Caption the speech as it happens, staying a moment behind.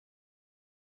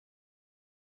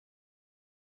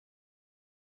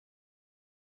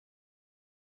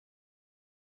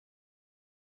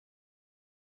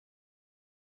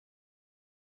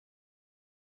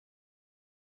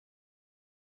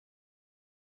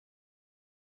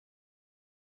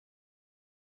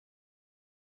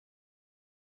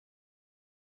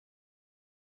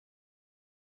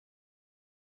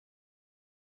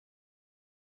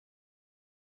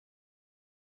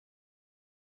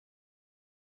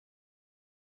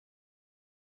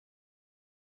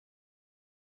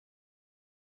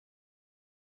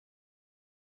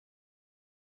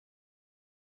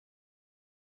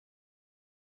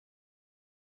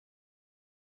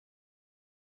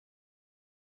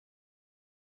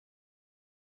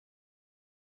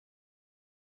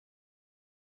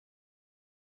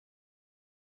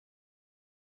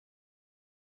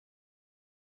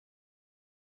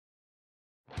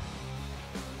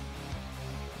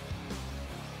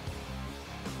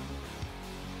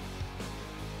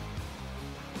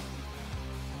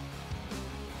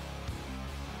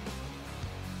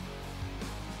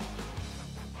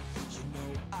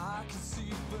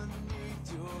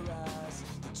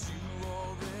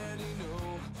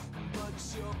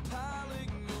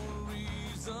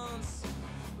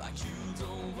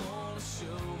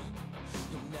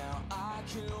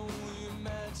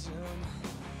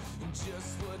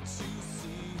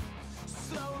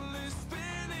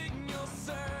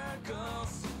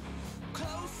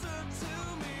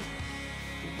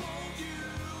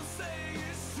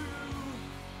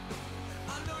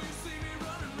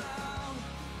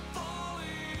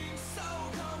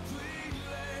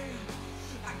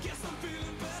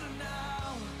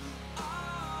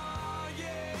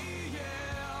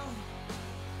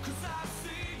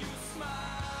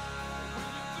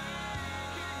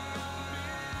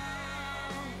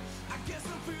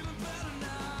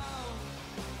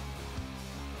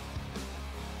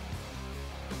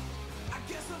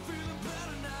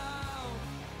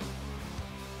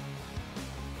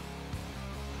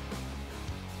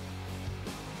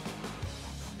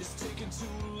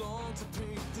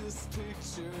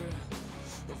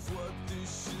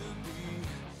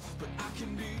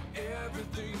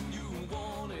everything you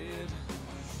wanted,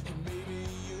 and maybe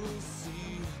you'll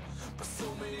see. But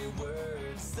so many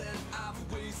words that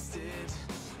I've wasted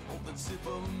on the tip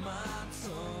of my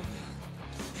tongue.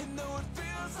 And though it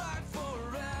feels like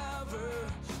forever,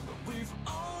 but we've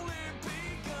only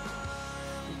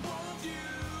begun. Won't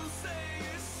you say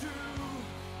it's true?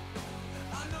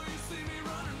 I know you see me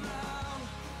running around,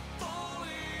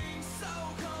 falling so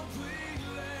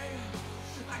completely.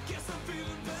 I guess I'm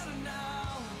feeling better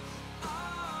now.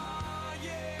 Ah,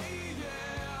 yeah,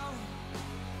 yeah.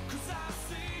 'Cause I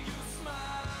see you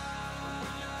smile.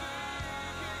 When you're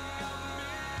thinking of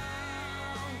me,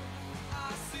 I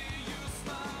see you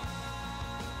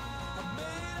smile. I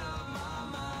made up my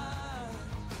mind,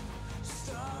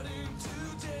 starting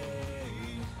today.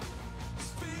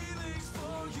 These feelings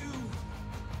for you,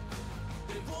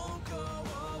 they won't go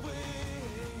away.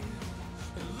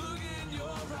 And look in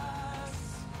your eyes,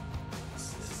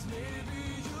 says maybe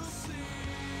you'll see.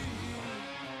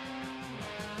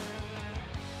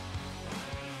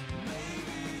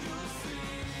 Maybe you'll see.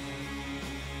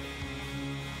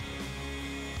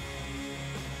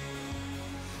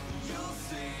 You'll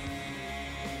see.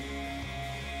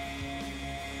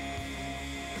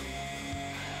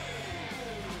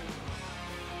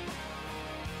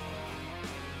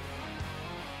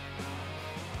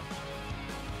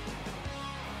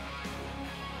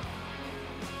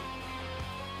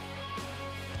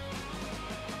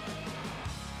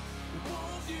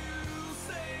 Won't you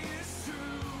say it's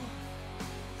true?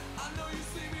 I know you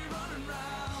see me running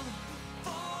round,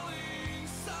 falling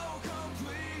so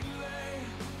completely.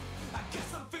 I guess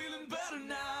I'm feeling better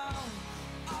now.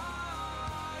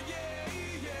 Ah, yeah,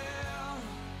 yeah.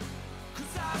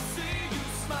 'Cause I see you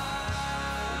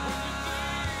smile.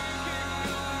 When you're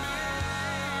thinking of me,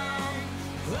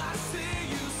 I see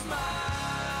you smile.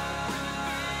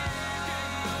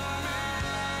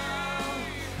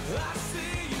 I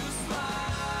see you smile.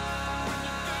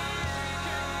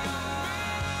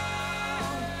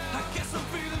 I guess I'm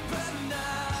feeling better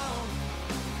now.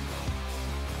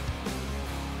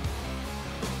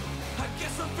 I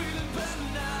guess I'm feeling better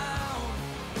now.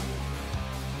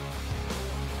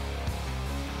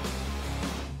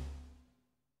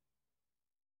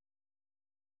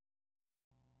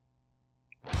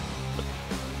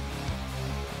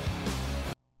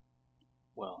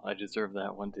 Well, I deserved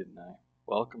that one, didn't I?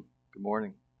 Welcome. Good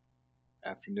morning,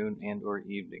 afternoon, and or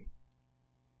evening.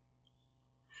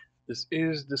 This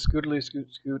is the Scootly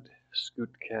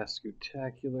Scootcast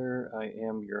Scootacular. I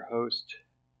am your host,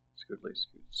 Scootly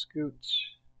Scoot.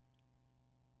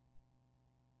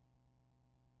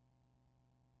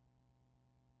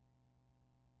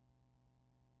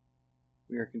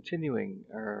 We are continuing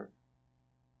our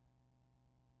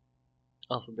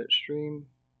alphabet stream.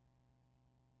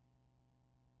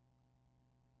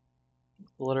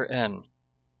 The letter N.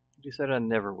 We decided on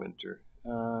Neverwinter.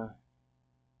 I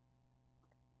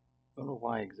don't know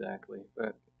why exactly,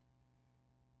 but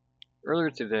earlier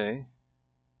today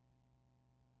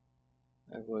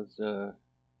I was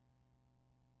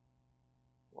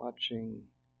watching.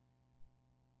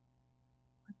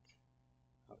 What?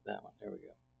 Oh, that one. There we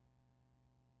go.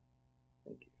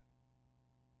 Thank you.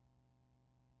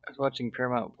 I was watching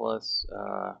Paramount Plus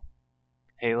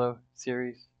Halo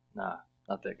series. Nah,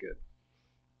 not that good.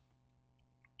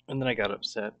 And then I got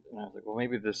upset, and I was like, well,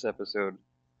 maybe this episode,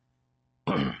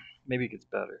 maybe it gets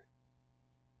better.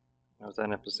 I was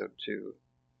on episode 2,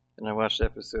 and I watched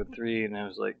episode 3, and I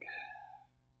was like,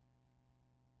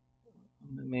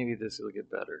 maybe this will get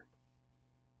better.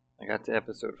 I got to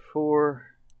episode 4,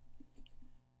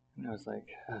 and I was like,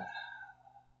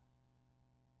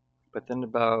 but then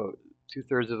about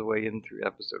 2/3 of the way in through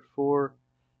episode 4,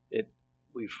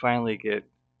 we finally get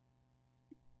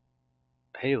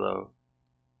Halo,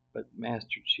 but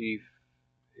Master Chief,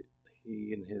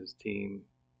 he and his team,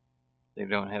 they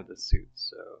don't have the suits,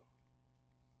 so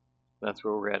that's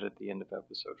where we're at the end of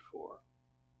episode 4.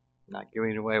 Not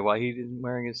giving away why he isn't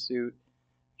wearing his suit,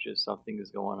 just something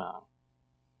is going on.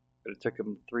 But it took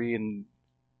him 3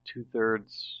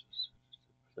 2/3,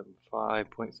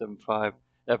 0.75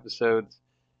 episodes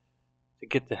to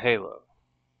get to Halo.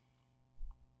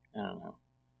 I don't know.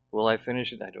 Will I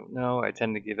finish it? I don't know. I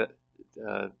tend to give it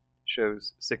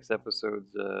shows 6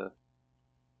 episodes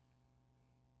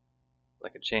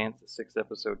like a chance, a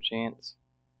 6-episode chance.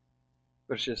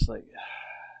 But it's just like,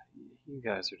 you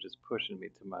guys are just pushing me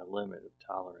to my limit of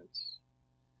tolerance.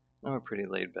 I'm a pretty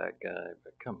laid back guy,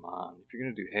 but come on. If you're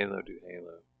going to do Halo, do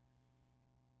Halo.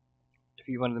 If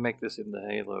you wanted to make this in the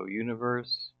Halo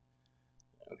universe,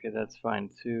 okay, that's fine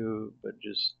too, but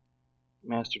just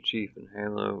Master Chief and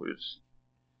Halo is,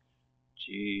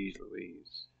 jeez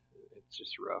Louise. It's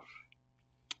just rough.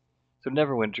 So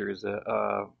Neverwinter is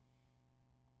a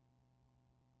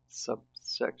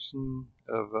subsection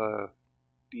of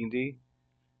D&D.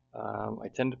 I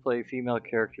tend to play female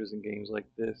characters in games like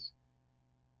this.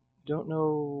 Don't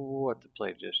know what to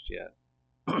play just yet.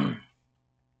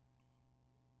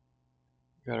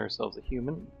 Got ourselves a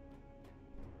human.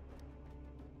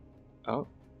 Oh,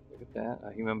 look at that.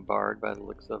 A human bard by the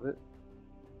looks of it.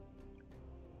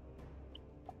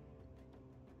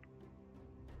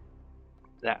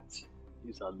 That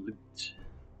is a loot.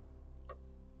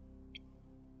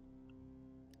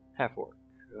 Half orc.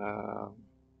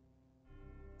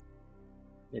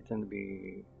 They tend to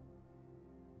be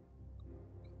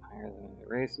higher than other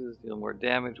races, deal more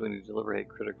damage when you deliver a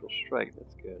critical strike.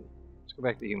 That's good. Let's go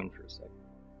back to human for a second.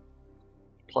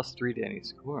 +3 to any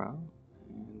score, and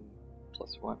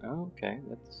 +1. Oh, okay,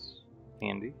 that's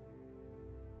handy.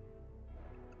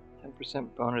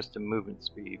 10% bonus to movement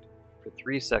speed for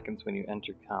 3 seconds when you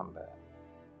enter combat.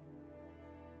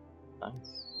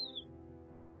 Nice.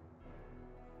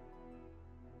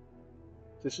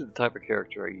 This is the type of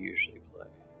character I usually play.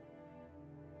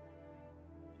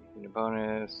 A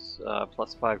bonus,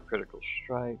 +5 critical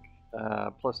strike,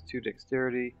 +2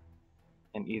 dexterity,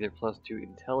 and either +2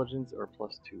 intelligence or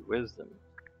 +2 wisdom.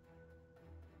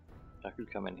 That could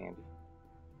come in handy.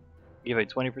 Give a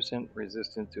 20%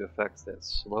 resistance to effects that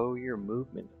slow your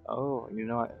movement. Oh, you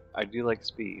know what? I do like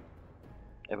speed.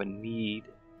 I have a need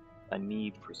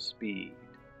for speed.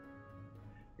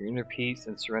 Your inner peace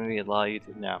and serenity allow you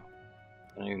to... No,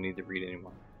 I don't even need to read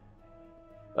anymore.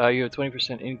 You have a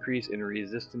 20% increase in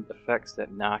resistant effects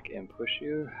that knock and push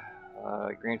you.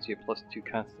 It grants you a +2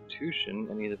 constitution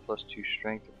and either +2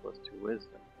 strength or +2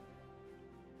 wisdom.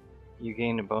 You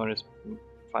gain a bonus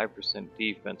 5%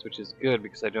 defense, which is good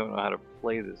because I don't know how to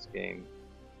play this game.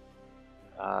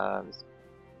 This is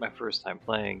my first time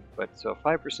playing, but so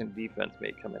 5% defense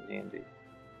may come in handy.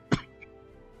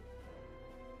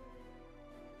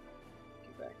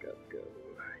 Back up, go.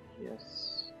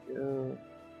 Yes, go.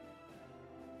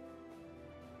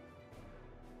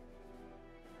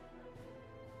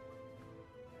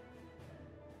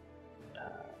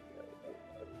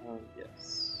 Yes.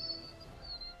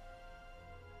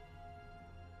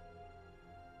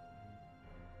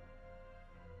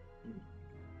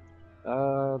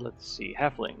 Let's see.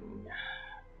 Halfling.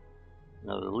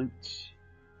 Another loot.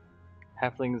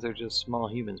 Halflings are just small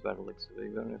humans by the looks of it.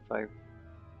 Even if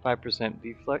 5%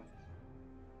 deflect,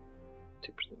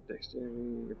 2%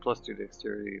 dexterity, your +2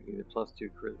 dexterity, either +2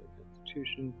 critical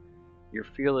constitution. Your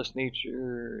fearless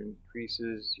nature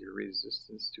increases your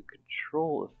resistance to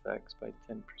control effects by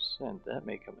 10%. That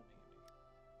may come in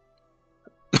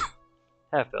handy.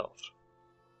 Half elf.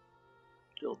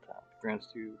 Still top. Grants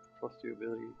you +2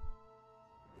 ability.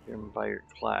 Determined by your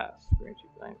class. Grants you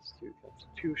 -2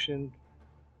 constitution.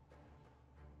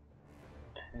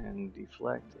 And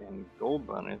deflect and gold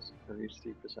bonus for each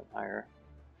 3% higher.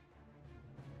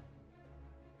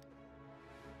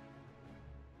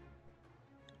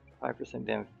 +5%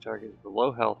 damage to targets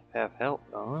below health, half health.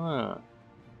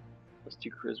 +2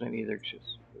 charisma in either.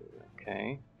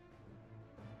 Okay.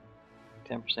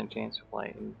 10% chance to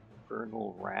apply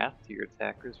infernal wrath to your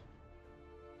attackers.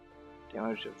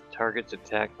 Damage of the target's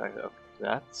attack by. Okay,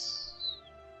 that's.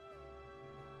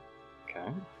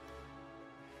 Okay.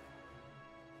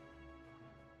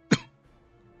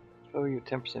 Oh, you have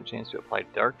 10% chance to apply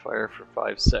dark fire for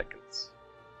 5 seconds.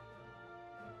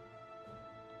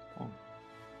 Oh.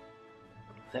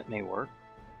 That may work.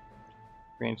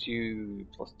 Grants you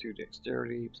 +2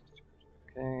 dexterity.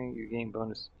 Okay, you gain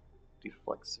bonus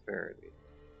deflect severity.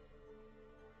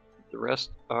 The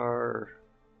rest are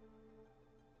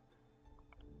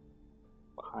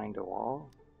behind a wall.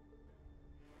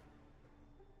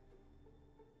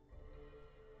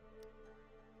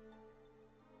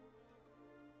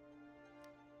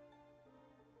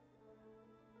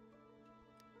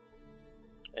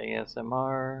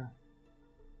 ASMR.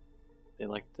 They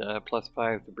like the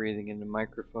 +5 to breathing into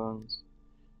microphones.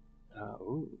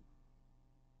 Ooh,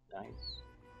 nice.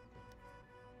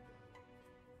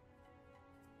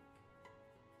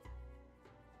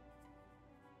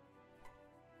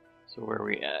 So where are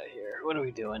we at here? What are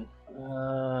we doing?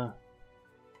 I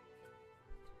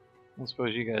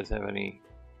suppose you guys have any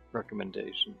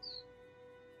recommendations.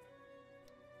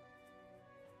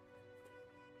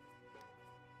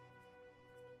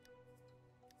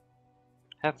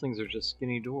 Halflings are just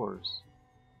skinny dwarves.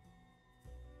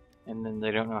 And then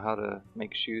they don't know how to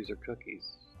make shoes or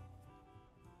cookies.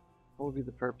 What would be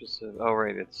the purpose of... Oh,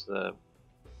 right, it's the...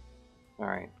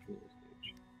 Alright,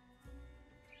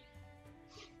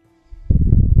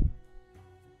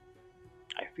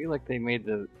 I feel like they made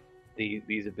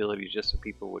these abilities just so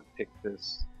people would pick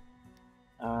this.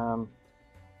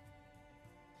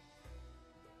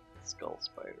 Skull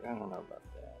spider. I don't know about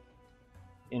that.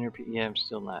 Yeah, I'm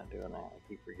still not doing that. I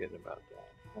keep forgetting about that.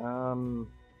 20%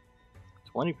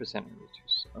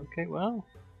 reduce. Okay, well.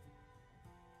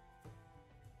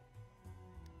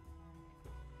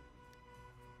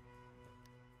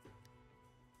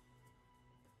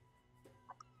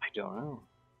 I don't know.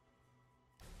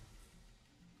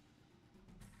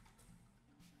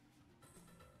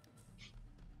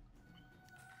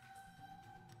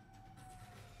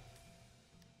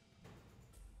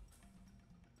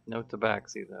 No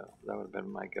tabaxi though. That would have been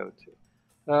my go-to.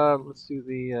 Let's do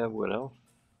the wood elf.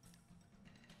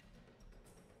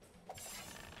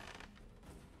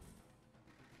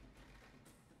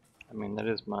 I mean, that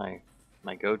is my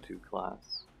go-to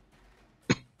class.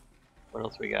 What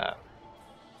else we got?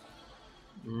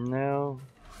 No.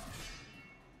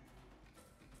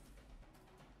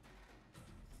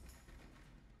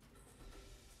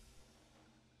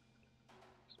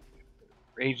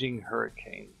 Raging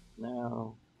hurricane.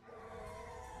 No.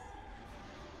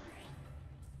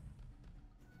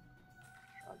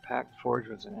 Packed forge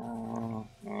was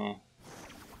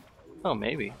Oh,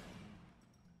 maybe.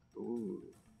 Ooh.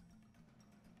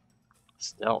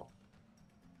 Stealth.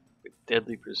 With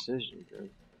deadly precision.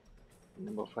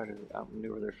 Nimble fighters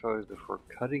outmaneuver their foes before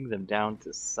cutting them down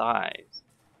to size.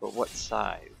 But what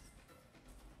size?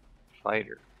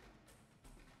 Fighter.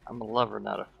 I'm a lover,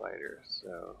 not a fighter,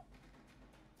 so.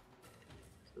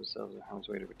 Themselves in harm's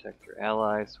way to protect their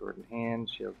allies, sword in hand,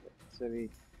 shield the city.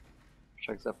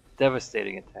 Strikes up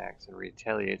devastating attacks and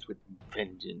retaliates with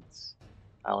vengeance.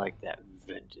 I like that,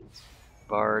 vengeance.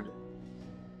 Bard.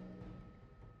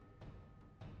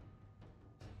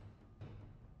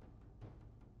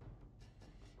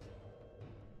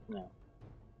 No.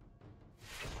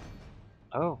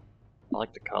 Oh, I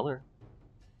like the color.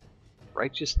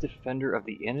 Righteous defender of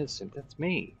the innocent. That's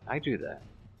me. I do that.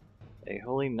 A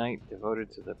holy knight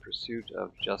devoted to the pursuit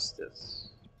of justice.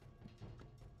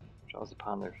 Draws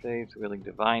upon their faith, wielding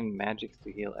divine magics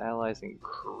to heal allies and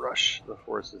crush the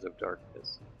forces of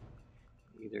darkness.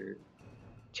 Either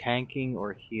tanking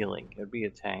or healing. It would be a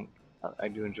tank. I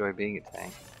do enjoy being a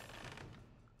tank.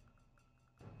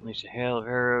 Unleash a hail of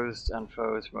arrows on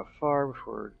foes from afar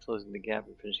before closing the gap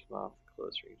and finishing them off with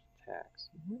close range attacks.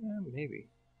 Yeah, maybe.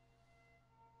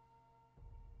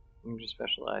 Rangers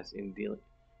specialize in dealing.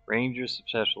 Rangers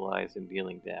specialize in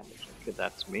dealing damage. Okay,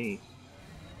 that's me.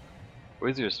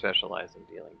 Wizards specialize in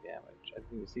dealing damage. I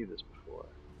didn't see this before.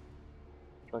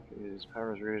 His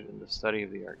power is rooted in the study of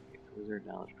the arcane. Wizard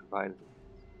knowledge provides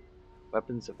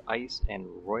weapons of ice and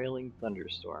roiling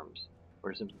thunderstorms,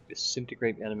 or simply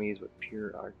disintegrate enemies with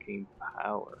pure arcane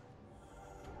power.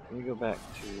 Let me go back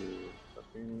to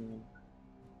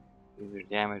either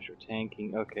damage or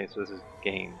tanking. Okay, so this is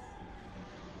game.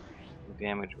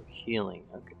 Damage or healing.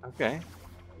 Okay.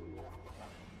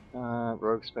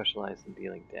 Rogue specialized in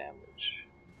dealing damage.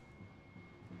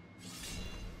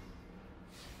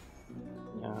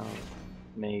 No,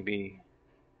 maybe.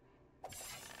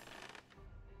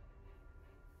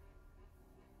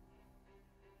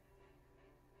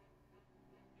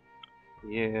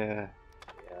 Yeah.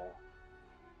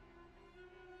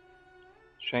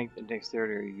 Strength and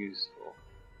dexterity are useful.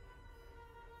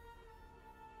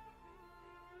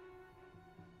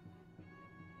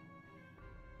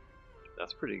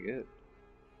 That's pretty good.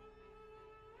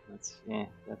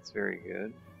 That's very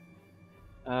good.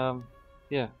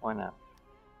 Yeah, why not?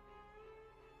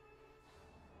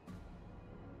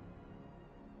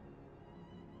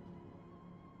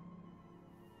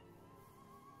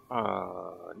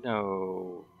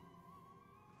 No.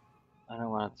 I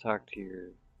don't want to talk to your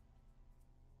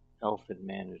elfin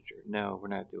manager. No, we're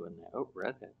not doing that. Oh,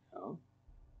 redhead. Oh.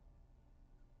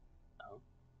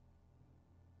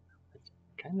 It's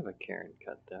kind of a Karen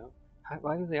cut, though.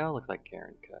 Why do they all look like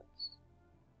Karen cuts?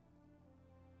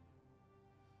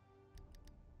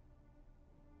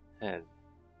 Head.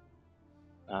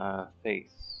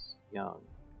 Face. Young.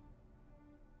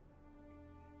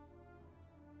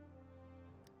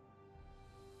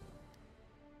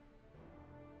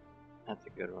 That's a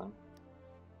good one.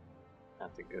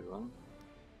 That's a good one.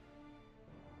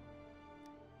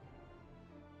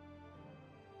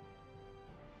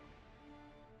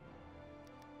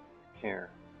 Hair.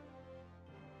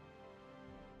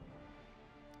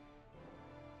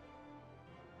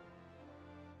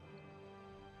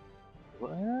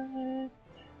 What?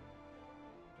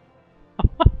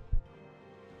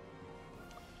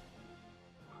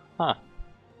 Huh.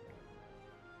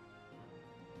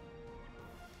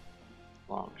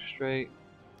 Long straight.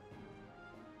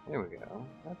 There we go.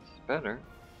 That's better.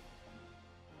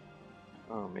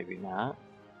 Oh, maybe not.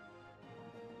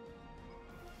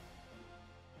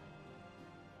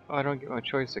 Oh, I don't get my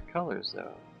choice of colors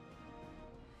though.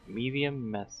 Medium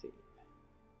messy.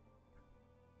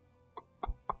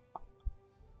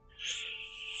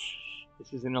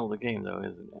 This is an older game though,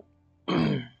 isn't it?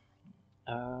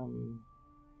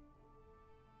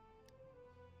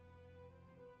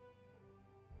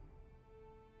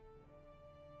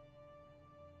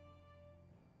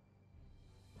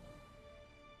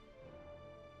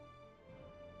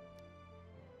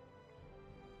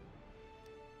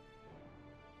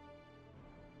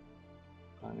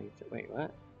 Wait,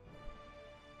 what?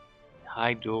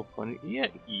 High dual point. Yeah,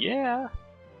 yeah.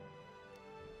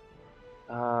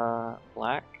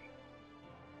 Black.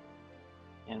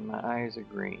 And my eyes are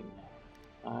green.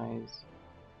 Eyes.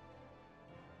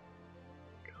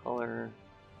 Color.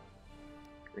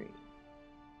 Green.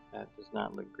 That does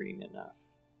not look green enough.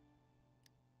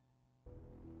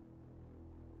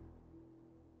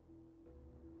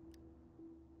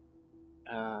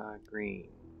 Green.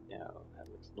 No, that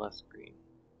looks less green.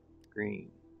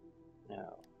 Green.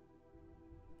 No.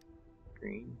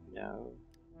 Green. No.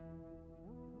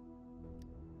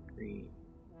 Green.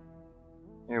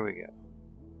 There we go.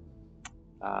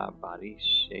 Body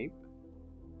shape.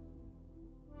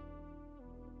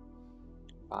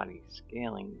 Body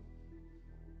scaling.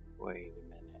 Wait a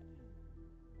minute.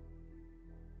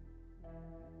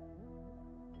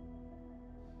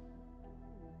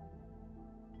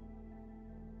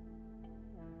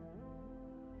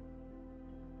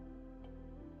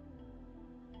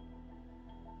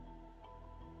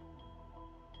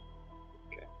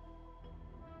 Okay.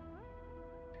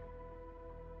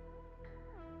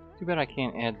 Too bad I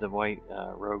can't add the white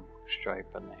rogue stripe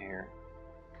on the hair.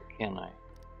 Can I?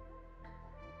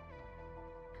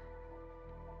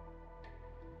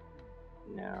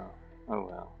 No. Oh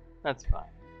well. That's fine.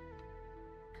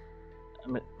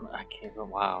 I can't, but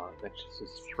wow, that's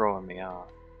just throwing me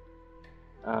off.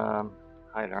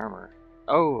 Hide armor.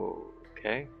 Oh,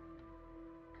 okay.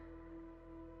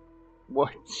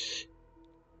 What?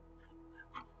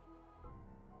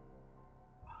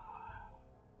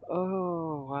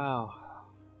 Oh, wow.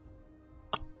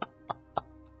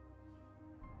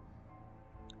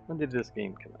 When did this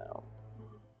game come out?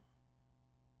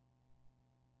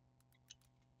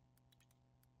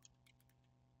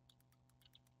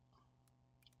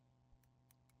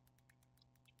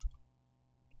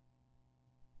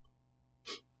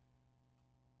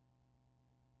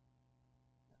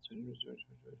 In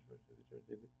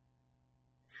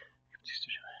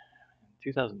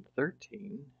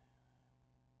 2013?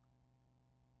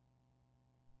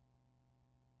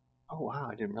 Oh wow,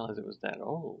 I didn't realize it was that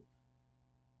old.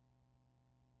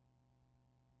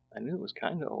 I knew it was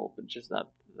kind of old, but just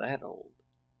not that old.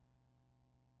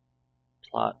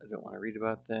 Plot, I don't want to read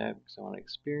about that because I want to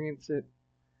experience it.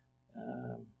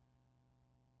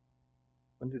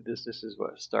 When did this is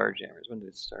what, Starjammers. When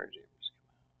did Starjammers come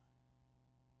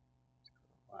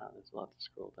out? Wow, there's a lot to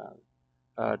scroll down.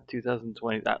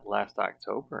 2020, that last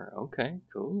October. Okay,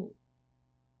 cool.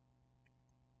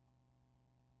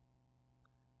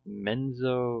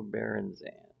 Menzo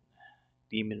Baranzan.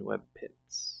 Demon Web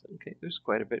Pits. Okay, there's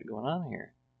quite a bit going on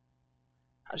here.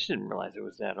 I just didn't realize it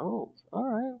was that old.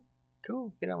 Alright,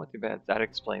 cool. Get on with your bets. That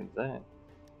explains that.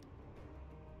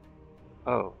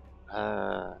 Oh,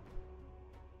 I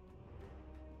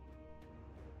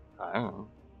don't know.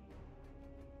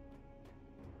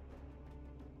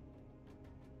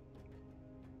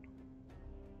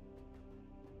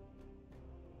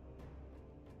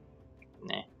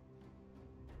 Nah.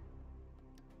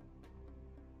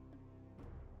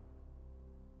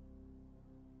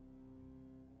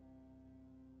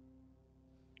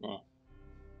 Nah.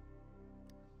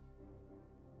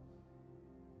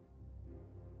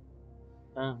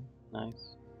 Oh,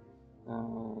 nice.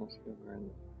 Let's go over and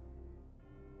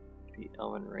the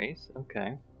Elven race.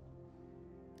 Okay.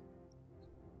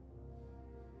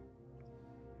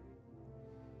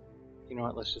 You know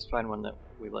what? Let's just find one that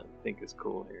we think is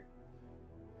cool here.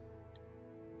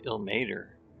 Ilmater.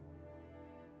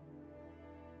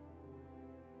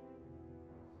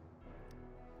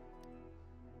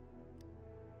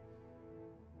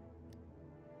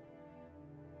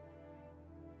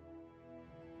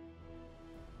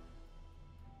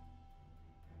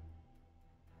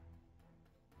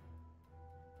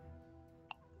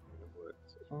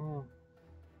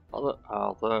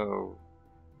 Although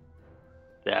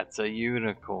that's a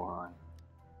unicorn.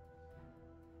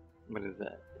 What is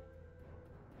that?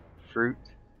 Fruit?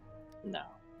 No.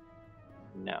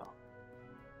 No.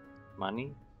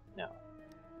 Money? No.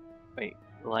 Wait,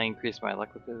 Will I increase my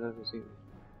luck with it?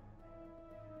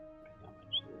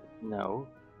 No.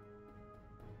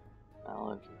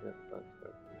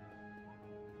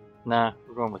 Nah,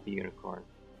 we're going with the unicorn.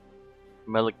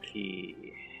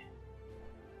 Meliki.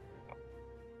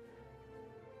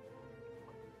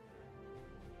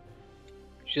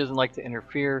 She doesn't like to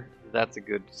interfere. That's a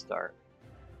good start.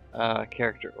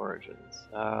 Character origins.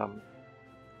 I'm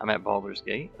at Baldur's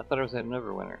Gate. I thought I was at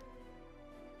Neverwinter.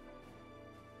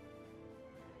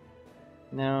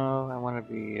 No, I want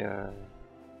to be.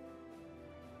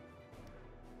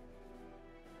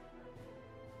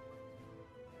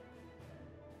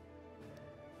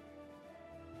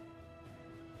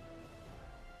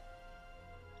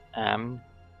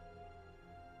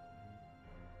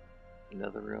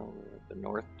 Netherrealm, the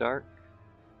North Dark.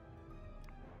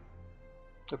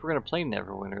 If we're gonna play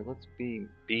Neverwinter, let's be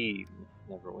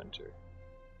Neverwinter.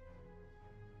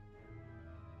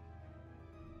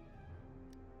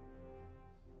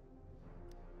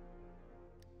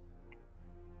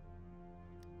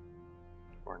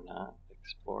 Or not.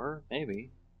 Explorer? Maybe.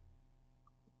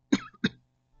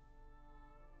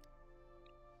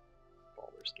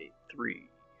 Baldur's Gate 3.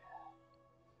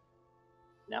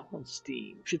 Now on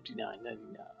Steam,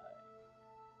 $59.99.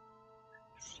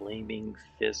 Flaming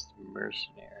Fist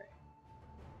Mercenary.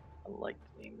 I like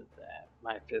the name of that.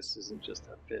 My fist isn't just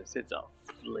a fist, it's a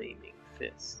flaming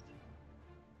fist.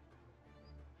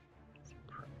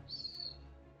 Price.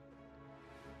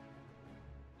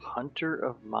 Hunter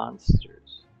of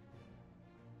Monsters.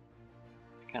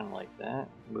 I kind of like that.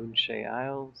 Moonshay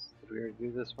Isles. Did we already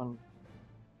do this one?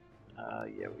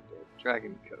 Yeah, we did.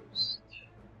 Dragon Coast.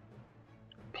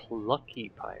 Plucky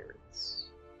Pirates.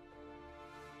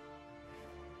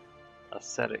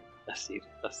 Ascetic.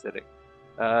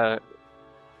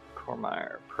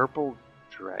 Cormire. Purple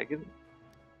Dragon.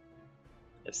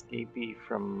 Escapee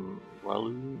from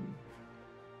Walloon.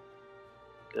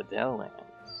 The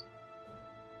Delllands.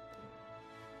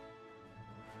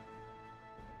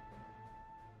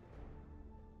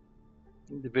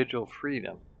 Individual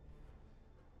freedom.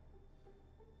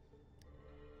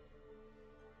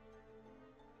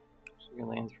 Your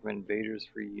lands from invaders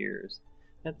for years.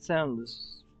 That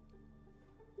sounds.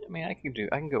 I mean, I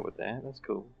can go with that. That's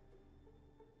cool.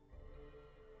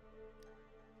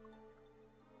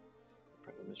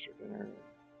 Mr. Dinner.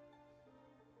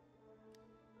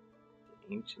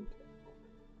 The Ancient Temple.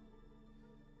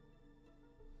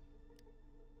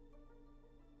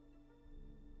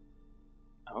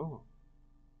 Oh.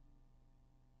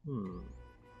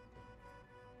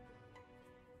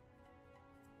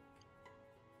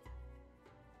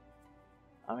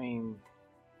 I mean,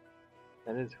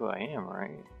 that is who I am,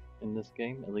 right? In this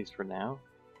game, at least for now.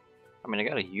 I mean, I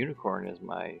got a unicorn as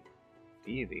my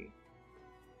deity.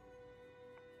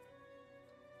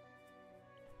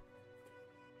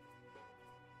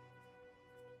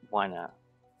 Why not?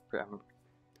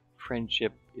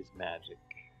 Friendship is magic.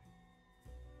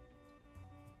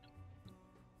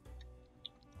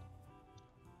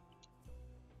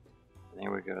 And there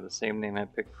we go, the same name I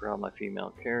picked for all my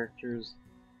female characters.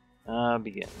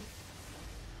 Begin.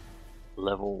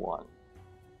 Level 1.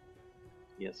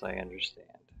 Yes, I understand.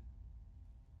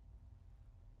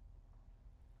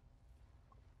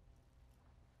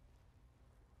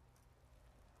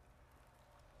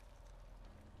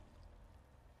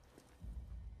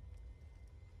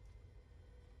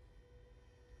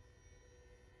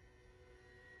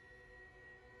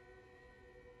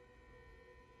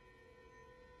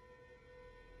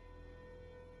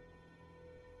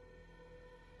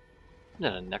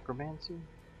 Isn't that a necromancer?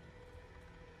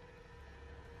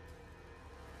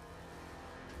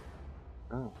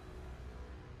 Oh.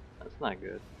 That's not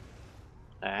good.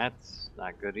 That's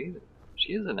not good either.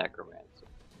 She is a necromancer.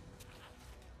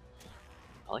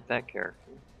 I like that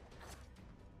character.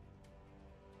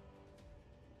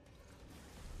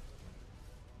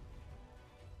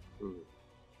 Ooh. You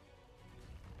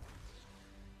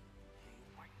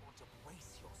might want to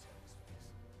brace yourselves for this.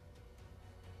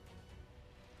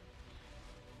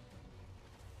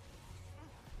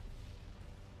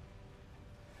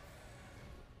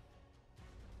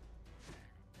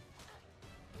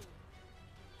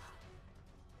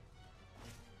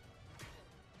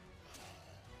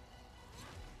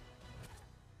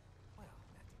 Well,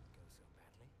 that didn't go so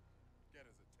badly. Get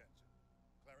his attention.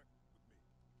 Cleric,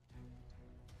 with me.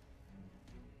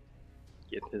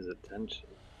 Get his attention.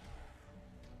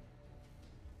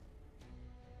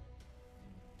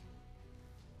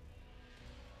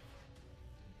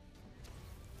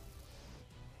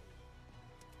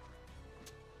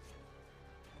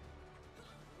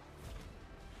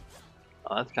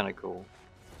 Oh, that's kind of cool.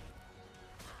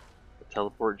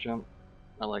 teleport jump.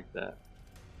 I like that.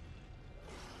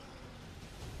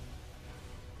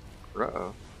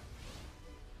 Uh-oh.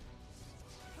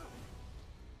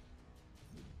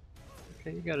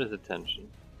 Okay, you got his attention.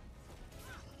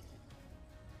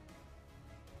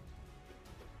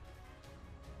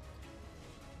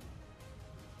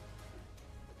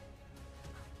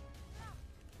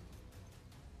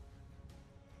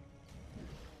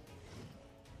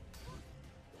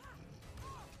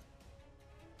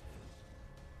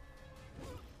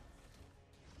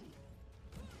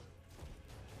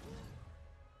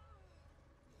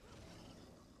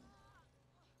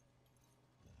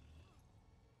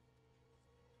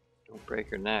 Don't break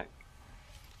her neck.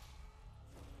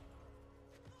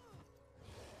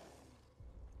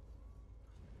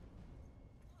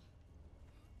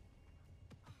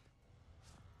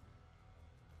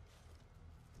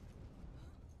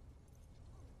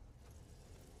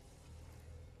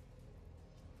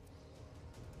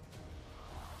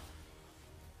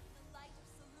 The light of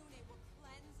Selûne will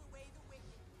cleanse away the wicked.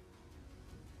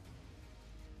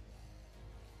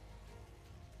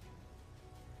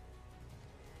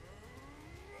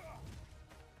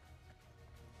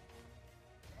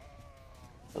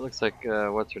 It looks like,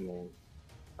 what's her name?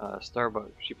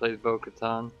 Starbuck. She plays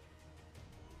Bo-Katan.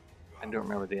 I don't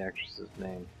remember the actress's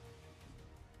name.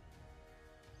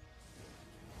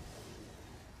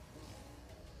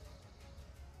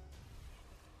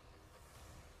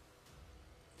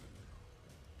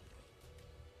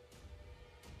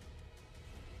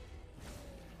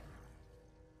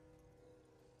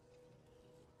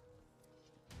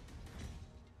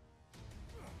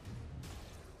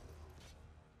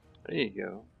 There you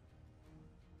go.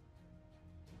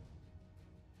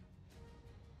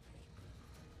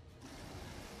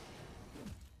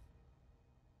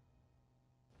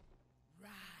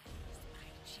 Rise, my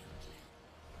children.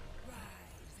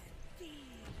 Rise and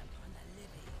feed upon the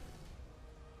living.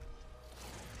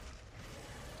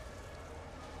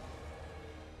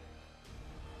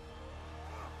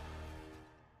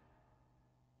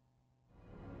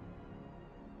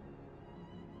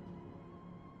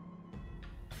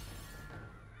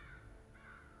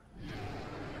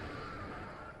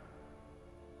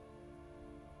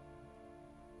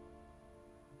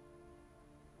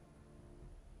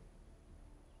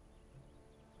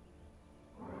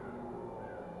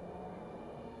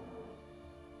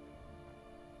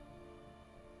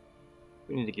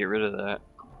 We need to get rid of that.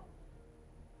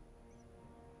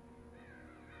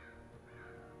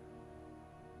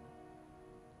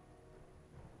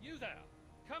 You there!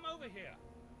 Come over here!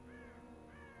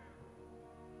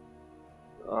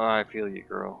 Oh, I feel you,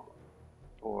 girl.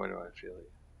 Boy, do I feel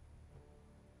you.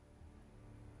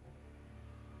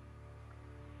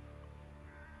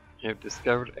 You have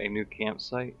discovered a new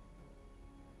campsite.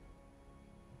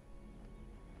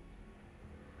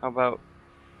 How about...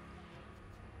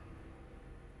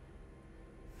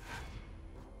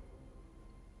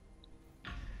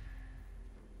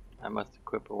 I must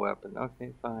equip a weapon.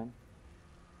 Okay, fine.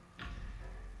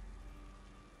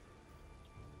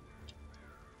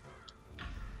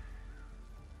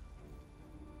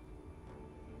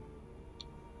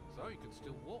 So you can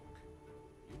still walk.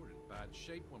 You were in bad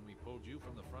shape when we pulled you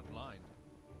from the front line.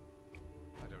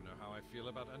 I don't know how I feel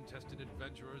about untested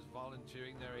adventurers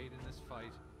volunteering their aid in this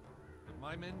fight, but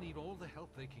my men need all the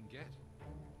help they can get.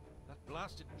 That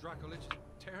blasted Dracolich is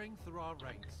tearing through our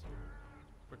ranks.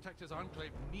 Protector's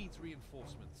Enclave needs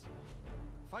reinforcements.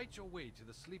 Fight your way to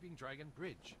the Sleeping Dragon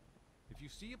Bridge. If you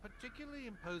see a particularly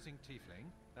imposing tiefling,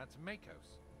 that's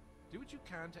Makos. Do what you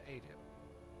can to aid him.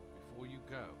 Before you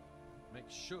go, make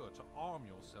sure to arm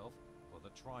yourself for the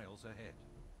trials ahead.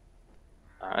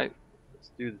 Alright,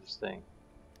 let's do this thing.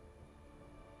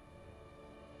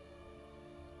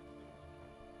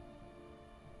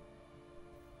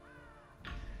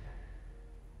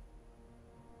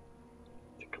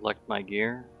 To collect my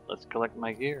gear? Let's collect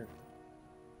my gear.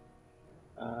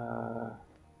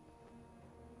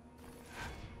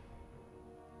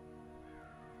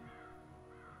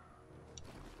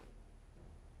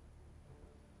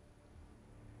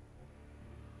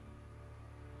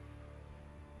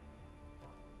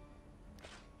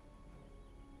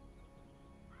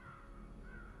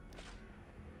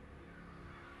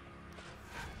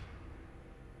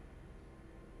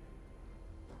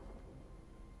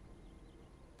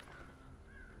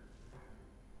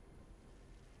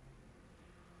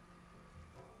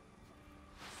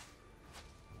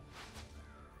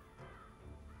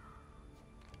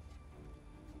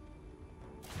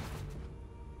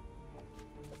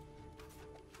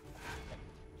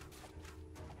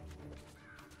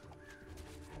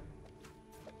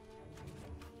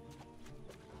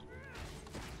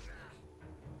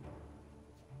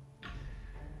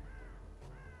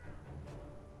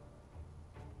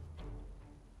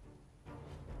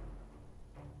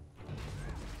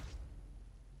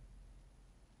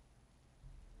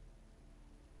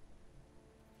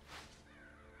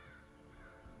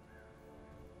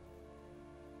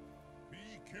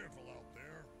 careful out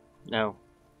there. No.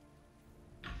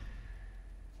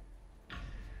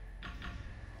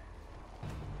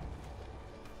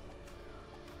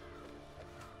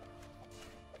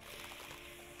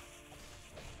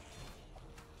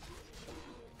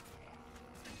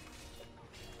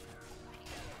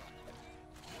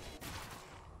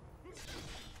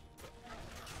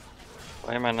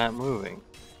 Why am I not moving?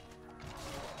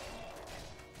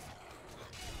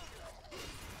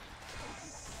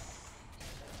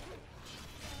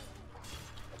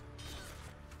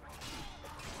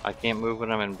 I can't move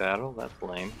when I'm in battle? That's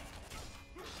lame.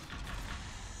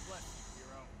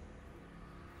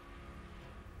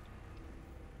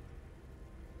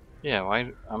 Yeah,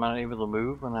 why I'm not able to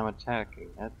move when I'm attacking?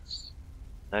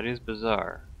 That is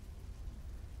bizarre.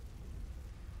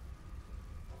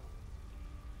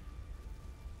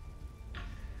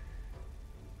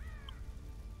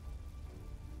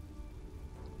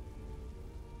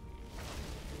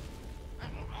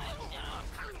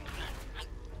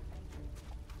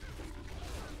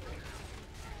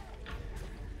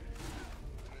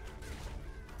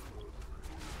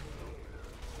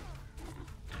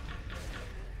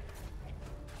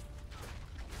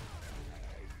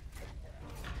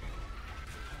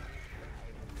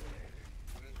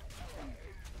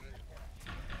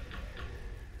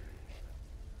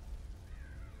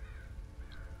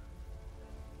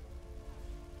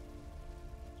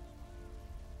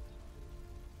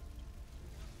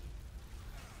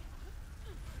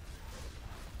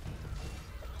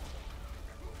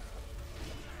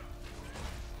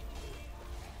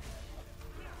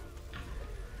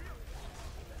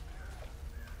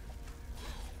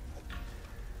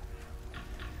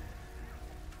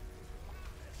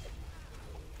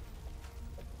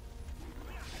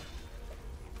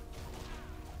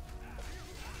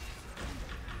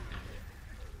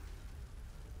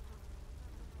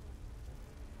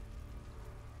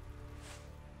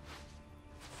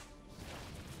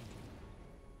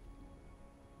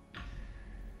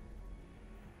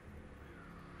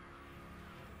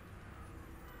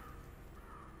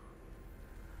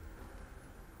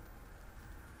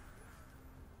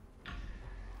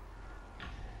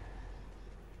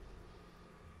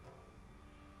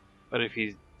 But if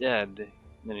he's dead,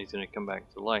 then he's gonna come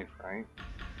back to life, right?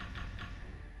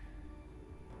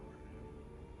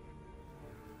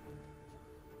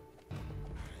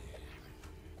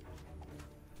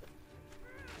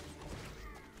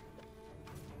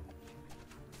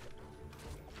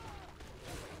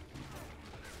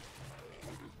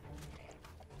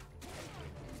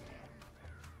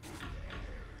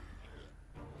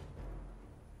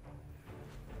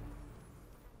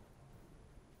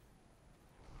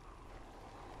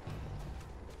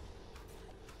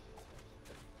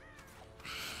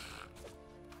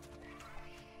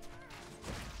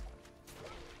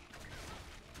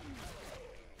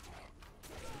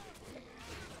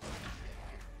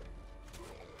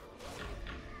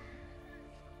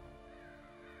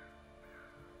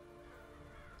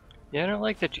 Yeah, I don't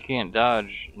like that you can't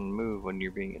dodge and move when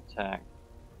you're being attacked.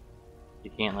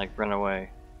 You can't, like, run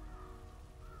away.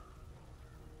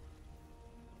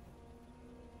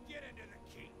 Get into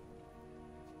the keep.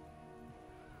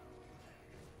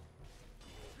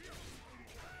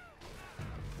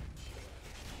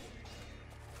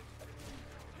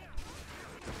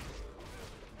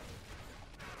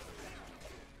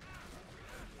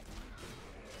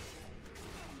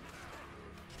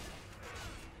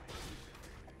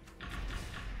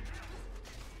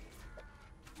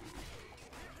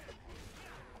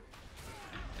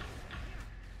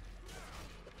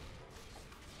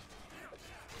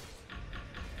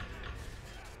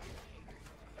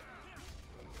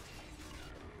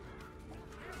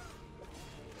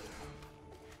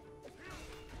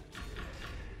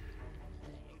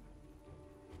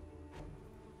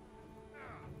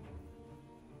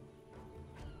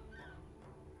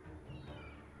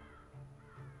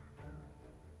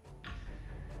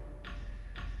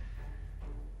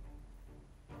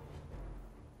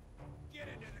 Get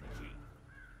into the keep.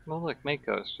 Well, look,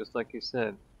 Mako's, just like you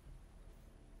said.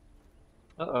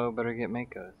 Uh-oh, better get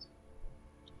Mako's.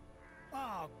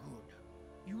 Ah, good.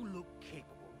 You look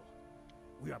capable.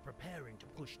 We are preparing to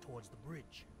push towards the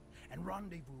bridge and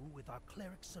rendezvous with our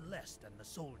cleric Celeste and the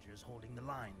soldiers holding the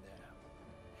line there.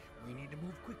 We need to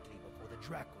move quickly before the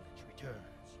Draculage returns.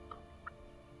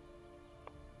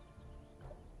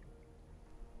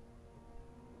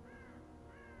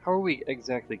 How are we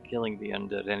exactly killing the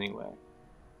undead anyway?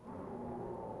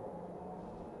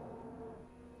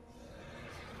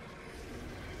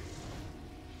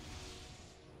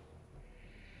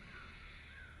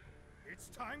 It's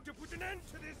time to put an end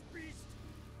to this beast.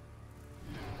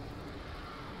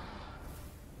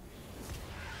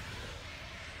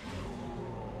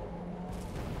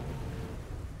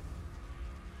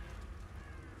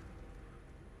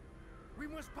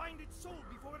 must find its soul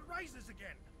before it rises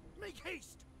again. Make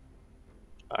haste.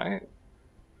 Alright.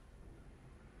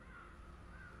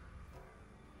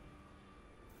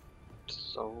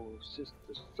 Soul sister,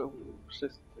 soul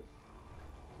sister.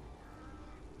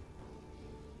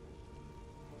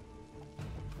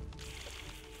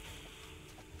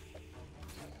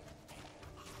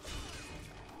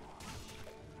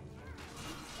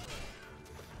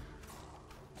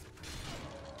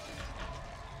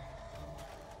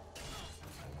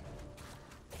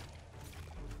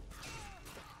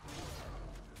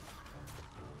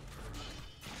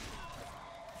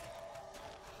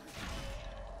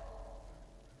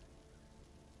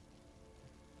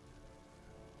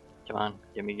 Come on,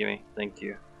 gimme. Thank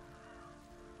you.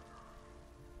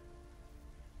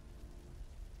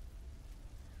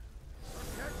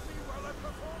 Protect me while I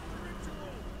perform the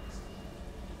ritual.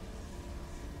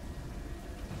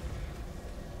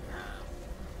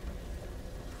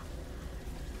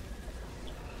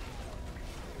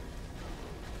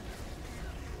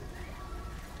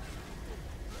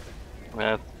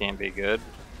 That can't be good.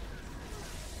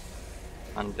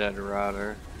 Undead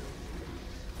rotter.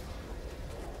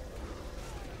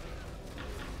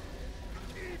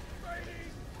 Keep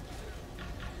fighting.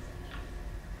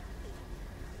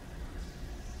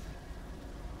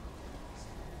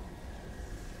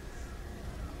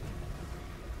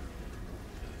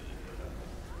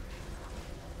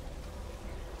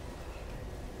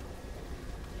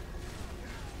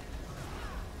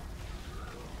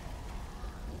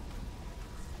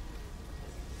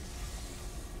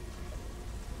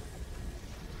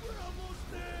 We're almost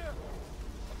there.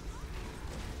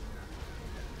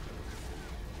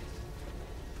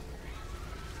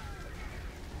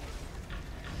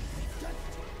 Done it.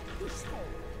 Push forward.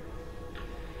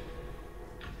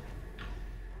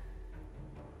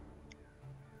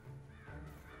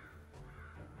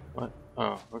 What?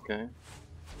 Oh, okay.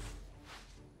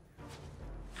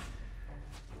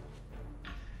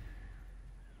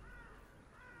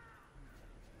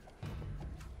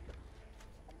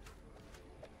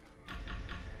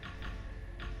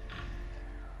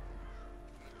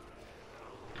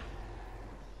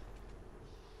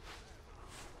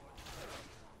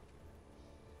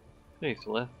 Hey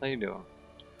Celeste, how you doing?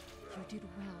 You did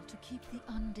well to keep the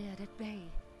undead at bay.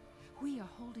 We are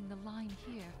holding the line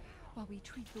here while we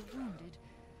treat the wounded.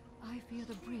 I fear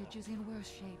the bridge is in worse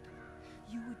shape.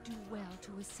 You would do well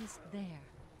to assist there.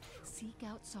 Seek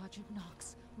out Sergeant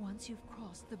Knox once you've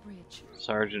crossed the bridge.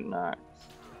 Sergeant Knox.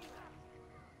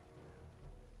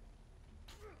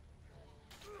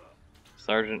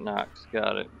 Sergeant Knox,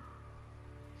 got it.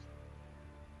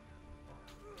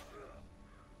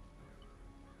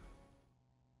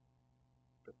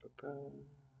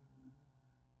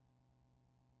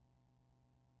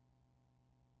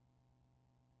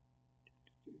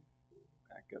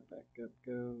 Back up,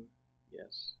 go.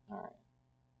 Yes, alright.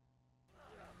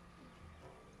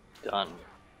 Done.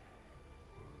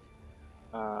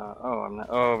 Oh, I'm not.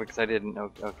 Oh, because I didn't.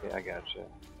 Okay, I gotcha.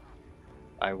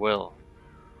 I will.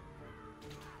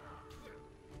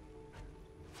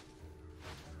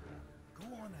 Go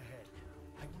on ahead.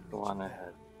 I will Go meet on you ahead.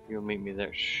 there. You'll meet me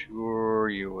there. Sure,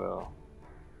 you will.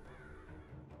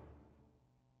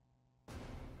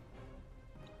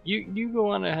 You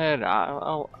go on ahead.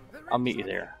 I'll meet you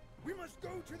there. We must go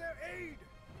to their aid.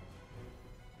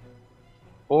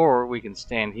 Or we can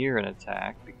stand here and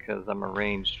attack because I'm a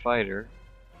ranged fighter.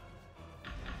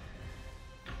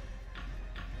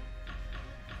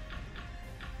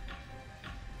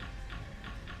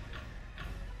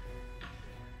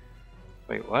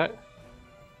 Wait, what?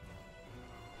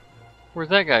 Where's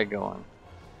that guy going?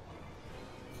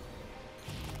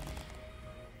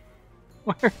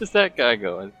 Where is that guy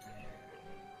going?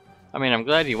 I mean, I'm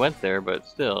glad he went there, but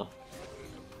still.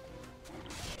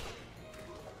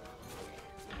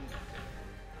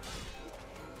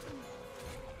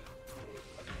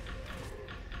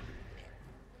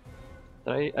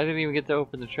 I didn't even get to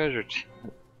open the treasure chest.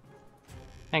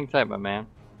 Hang tight, my man.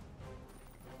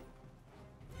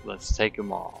 Let's take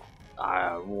them all.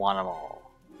 I want them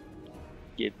all.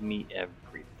 Give me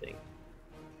everything.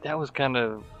 That was kind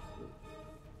of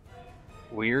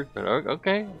weird, but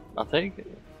okay, I'll take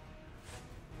it.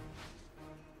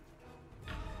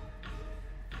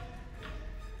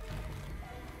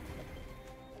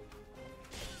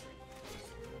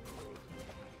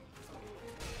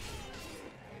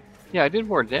 Yeah, I did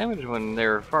more damage when they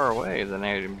were far away than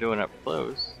I am doing up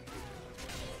close.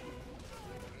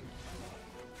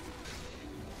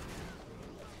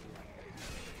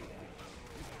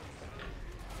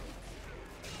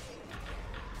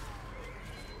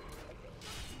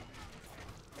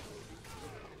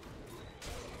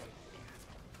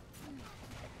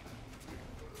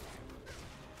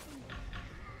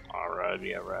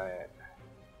 Yeah, right.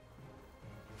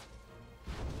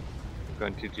 I'm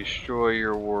going to destroy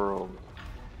your world.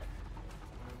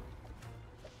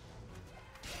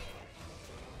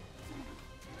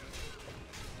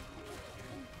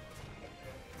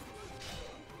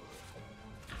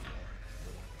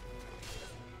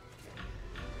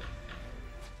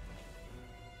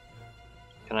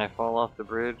 Can I fall off the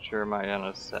bridge, or am I on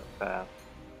a set path?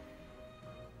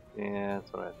 Yeah,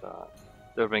 that's what I thought.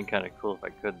 That would have been kind of cool if I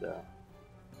could, though.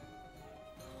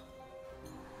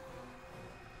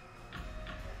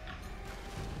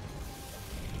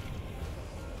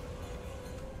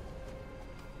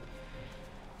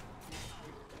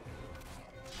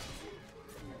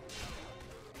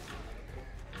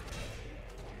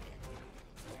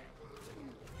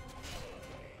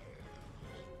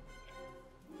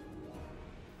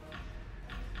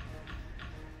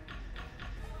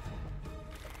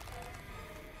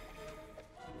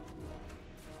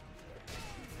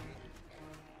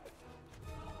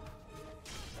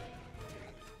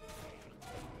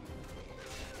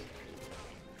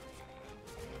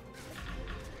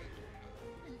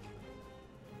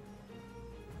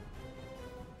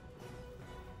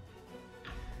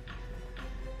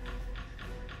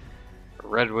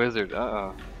 Red Wizard,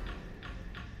 uh-oh.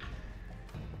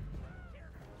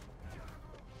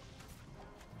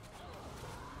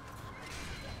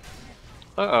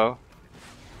 Uh-oh.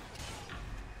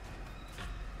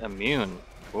 Immune.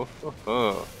 Whoa, whoa,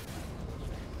 whoa.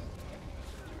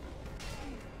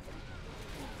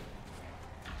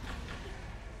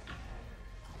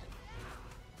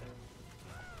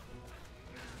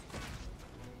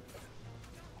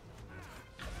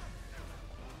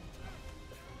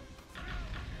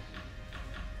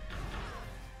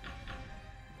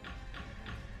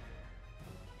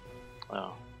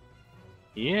 Oh.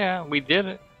 Yeah, we did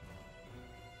it.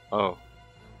 Oh.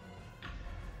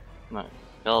 Not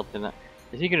skeleton.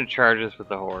 Is he gonna charge us with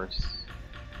the horse?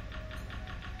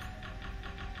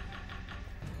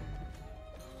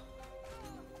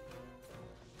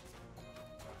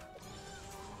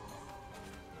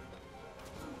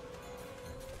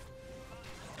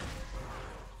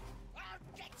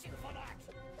 I'll get you for that!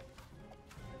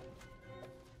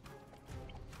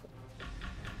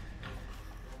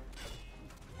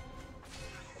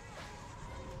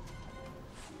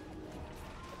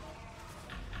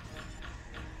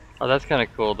 Oh, that's kind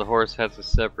of cool. The horse has a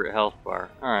separate health bar.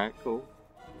 Alright, cool.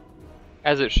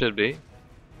 As it should be.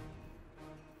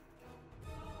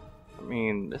 I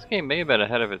mean, this game may have been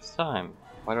ahead of its time.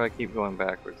 Why do I keep going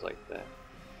backwards like that?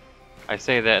 I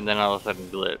say that and then all of a sudden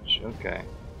glitch. Okay.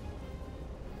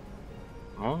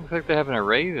 Well, looks like they're having a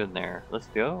raid in there. Let's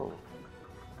go.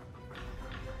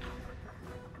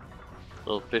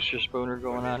 Little fisher spooner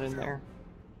going on in there.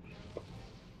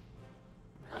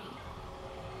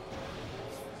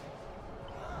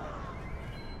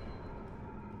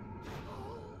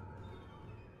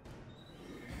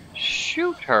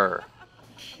 Shoot her!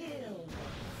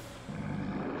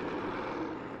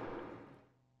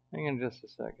 Hang on just a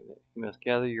second. You must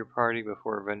gather your party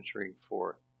before venturing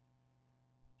forth.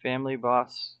 Family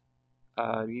boss,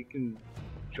 you can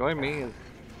join me as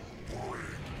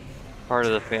part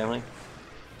of the family.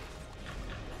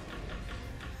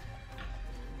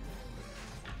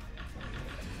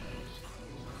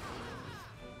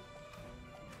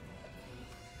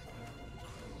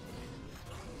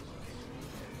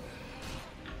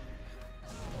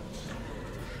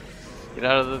 Get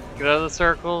out of the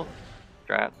circle.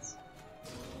 Drats.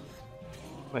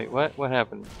 Wait, what? What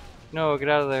happened? No, get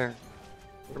out of there.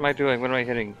 What am I doing? What am I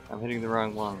hitting? I'm hitting the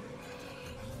wrong one.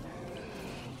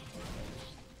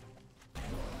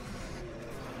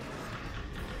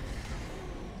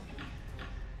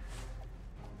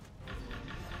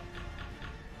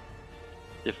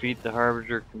 Defeat the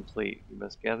Harbinger complete. You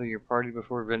must gather your party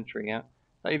before venturing out.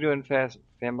 How you doing, fast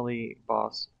family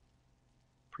boss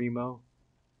Primo?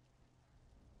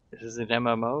 This is an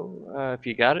MMO. If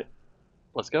you got it,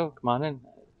 let's go. Come on in.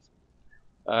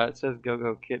 It says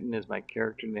Go-Go Kitten is my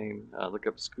character name. Look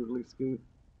up Scootly Scoot.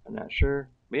 I'm not sure.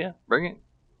 But yeah, bring it.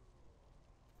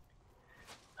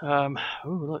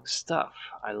 Ooh, look, stuff.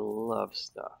 I love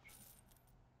stuff.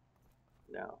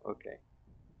 No, okay.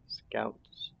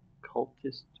 Scouts,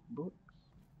 cultist books.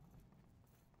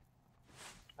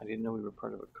 I didn't know we were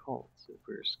part of a cult if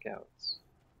we were scouts.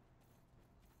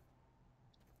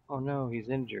 Oh no, he's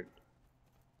injured.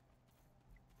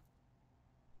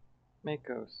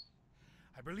 Makos.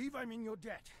 I believe I'm in your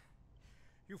debt.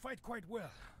 You fight quite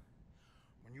well.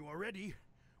 When you are ready,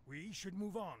 we should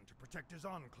move on to protect his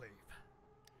enclave.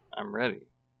 I'm ready.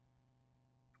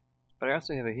 But I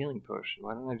also have a healing potion.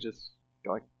 Why don't I just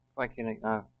go? Why can't I?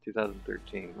 Ah,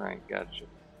 2013. Right, gotcha.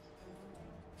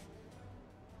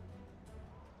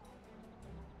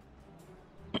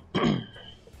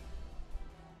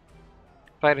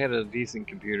 If I'd had a decent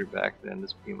computer back then,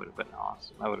 this game would have been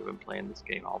awesome. I would have been playing this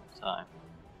game all the time.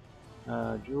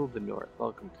 Jewel of the North,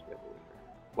 welcome to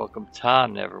Neverwinter. Welcome to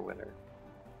Neverwinter.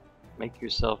 Make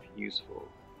yourself useful.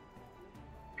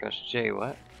 Press J,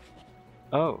 what?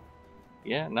 Oh,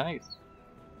 yeah, nice.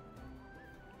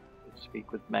 Let's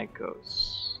speak with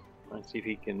Makos. Let's see if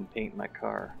he can paint my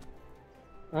car.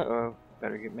 Uh-oh,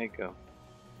 better get Mako.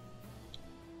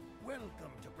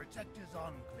 Welcome to Protector's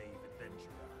Enclave, adventurer.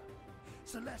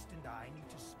 Celeste and I need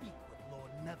to speak with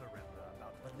Lord Neverwinter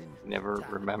about Valindra's Never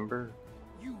attack. remember?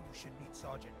 You should meet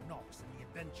Sergeant Knox in the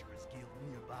Adventurers Guild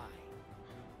nearby.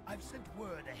 I've sent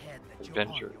word ahead that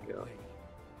Adventure you're on your Guild. way.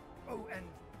 Oh, and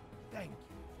thank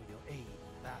you for your aid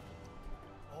in battle.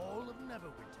 All of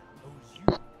Neverwinter owes you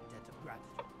a debt of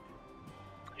gratitude.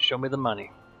 Show me the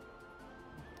money.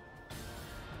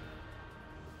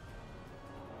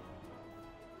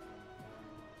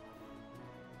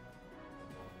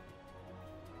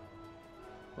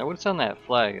 Now what's on that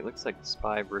flag? It looks like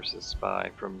Spy versus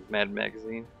Spy from Mad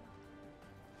Magazine.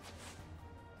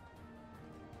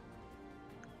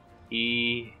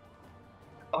 E.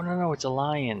 Oh no, it's a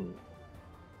lion.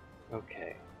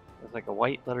 Okay, it's like a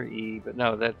white letter E, but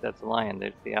no, that's a lion.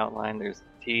 There's the outline. There's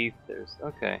the teeth. There's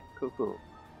okay, cool.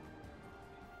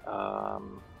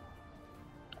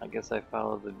 I guess I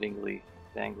follow the dangly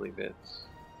bits.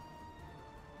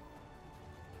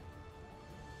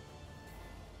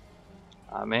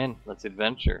 I'm in. Let's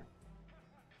adventure.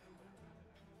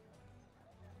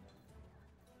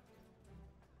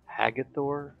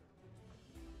 Hagathor?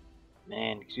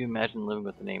 Man, could you imagine living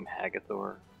with the name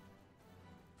Hagathor?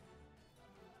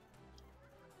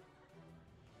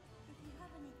 If you have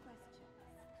any questions,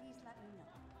 please let me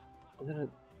know. Is it a...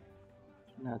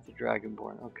 No, it's a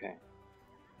Dragonborn. Okay.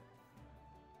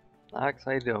 Alex,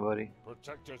 how you doing, buddy?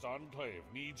 Protector's Enclave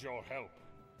needs your help.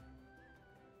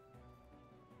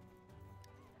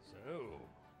 So,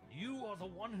 you are the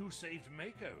one who saved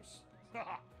Makos.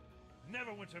 Haha!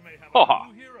 Neverwinter may have Ha-ha.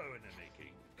 a new hero in the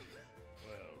making.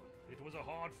 Well, it was a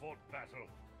hard-fought battle,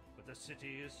 but the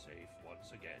city is safe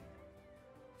once again.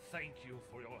 Thank you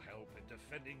for your help in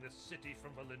defending the city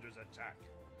from Valindra's attack,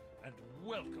 and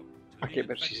welcome to Okay, the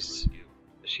but Adventurers Guild.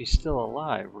 she's still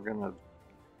alive. We're gonna...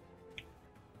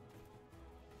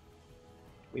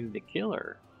 We need to kill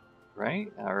her,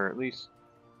 right? Or at least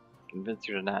convince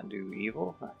her to not do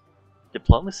evil.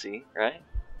 Diplomacy, right?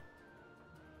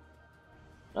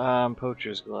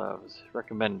 Poacher's gloves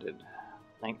recommended.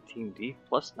 19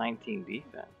 plus 19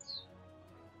 defense.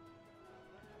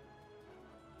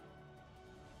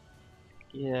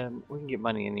 Yeah, we can get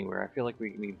money anywhere. I feel like we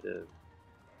need to.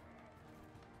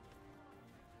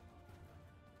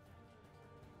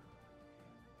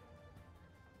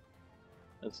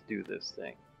 Let's do this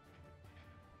thing.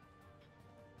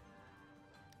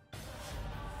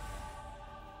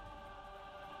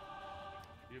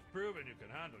 You've proven you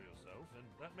can handle yourself, and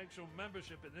that makes your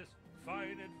membership in this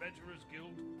fine Adventurers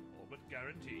Guild all but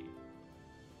guaranteed.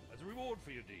 As a reward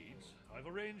for your deeds, I've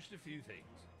arranged a few things.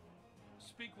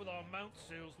 Speak with our mount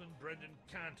salesman Brendan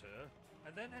Cantor,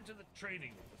 and then enter the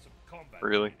training room for some combat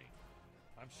Really? training.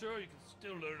 I'm sure you can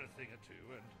still learn a thing or two,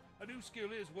 and a new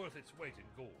skill is worth its weight in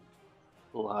gold.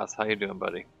 Little Haas, how you doing,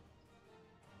 buddy?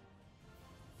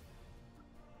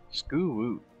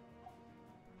 Scoo-woo.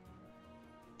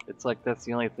 It's like that's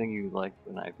the only thing you like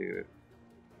when I do it.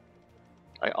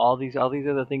 Like all these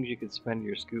other things you could spend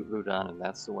your scoot loot on, and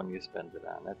that's the one you spend it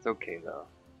on. That's okay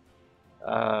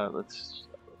though. Let's.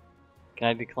 Can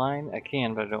I decline? I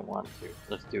can, but I don't want to.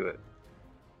 Let's do it.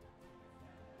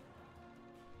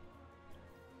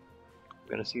 I'm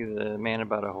gonna see the man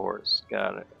about a horse.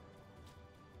 Got it.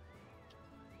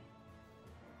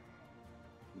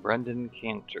 Brendan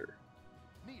Cantor.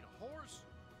 Need a horse?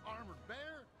 Armored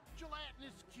bear?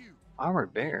 Gelatinous cube.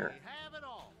 Armored bear? They have it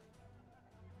all.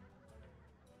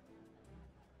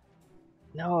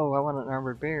 No, I want an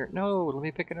armored bear. No, let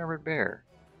me pick an armored bear.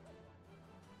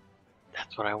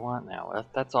 That's what I want now.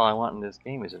 That's all I want in this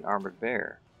game is an armored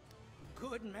bear.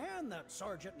 Good man, that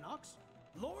Sergeant Knox.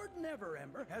 Lord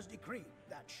Neverember has decreed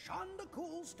that Shonda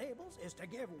Cool Stables is to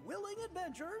give willing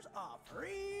adventurers a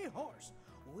free horse.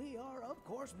 We are, of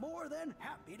course, more than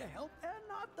happy to help and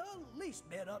not the least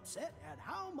bit upset at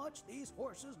how much these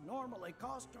horses normally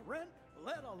cost to rent,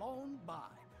 let alone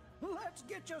buy. Let's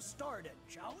get you started,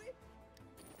 shall we?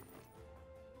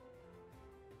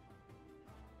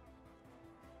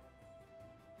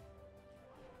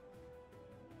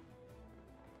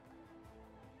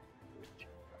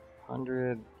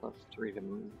 100 plus 3 to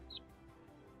move.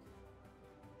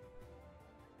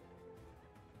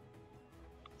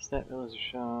 Stat values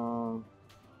are shown.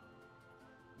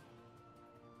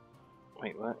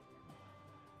 Wait, what?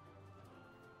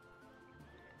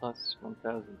 Plus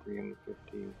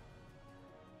 1,350.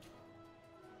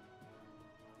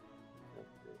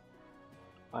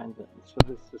 Find that. So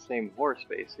this is the same horse,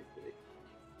 basically.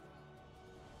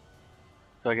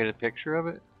 Do I get a picture of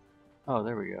it? Oh,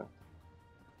 there we go.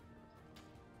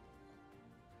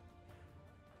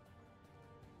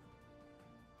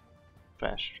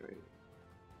 Fast trade.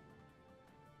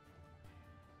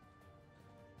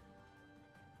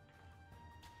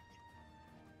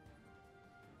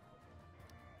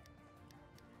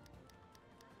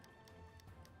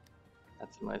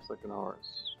 That's a nice looking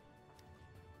horse.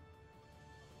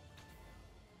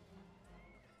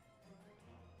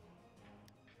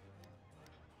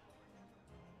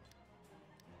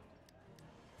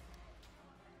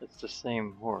 It's the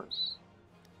same horse.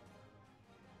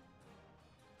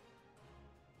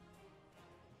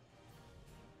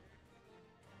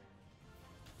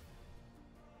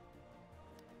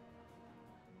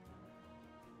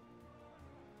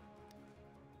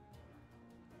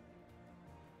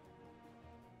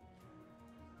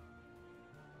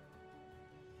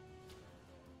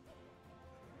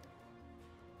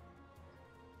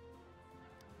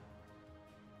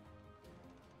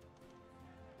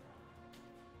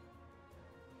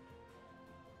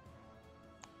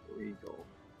 Regal.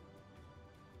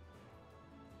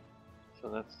 So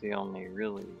that's the only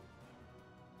really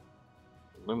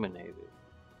illuminated.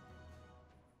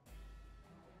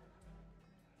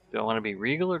 Do I want to be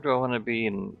regal or do I want to be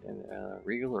in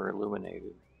regal or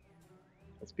illuminated?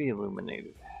 Let's be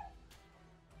illuminated.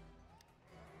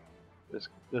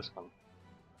 This one.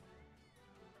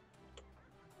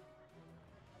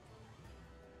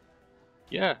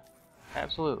 Yeah,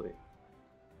 absolutely.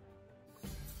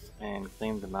 And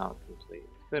claimed amount complete.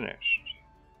 Finished.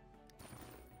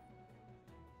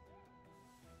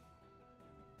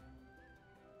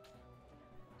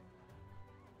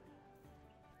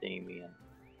 Damien.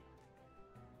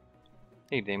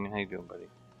 Hey Damien, how you doing, buddy?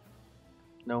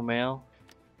 No mail?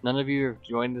 None of you have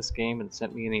joined this game and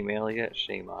sent me any mail yet?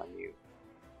 Shame on you.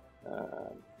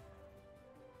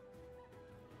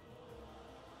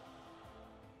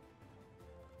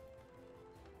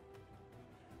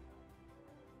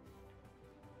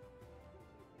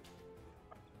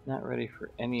 Not ready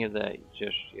for any of that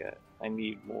just yet. I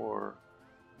need more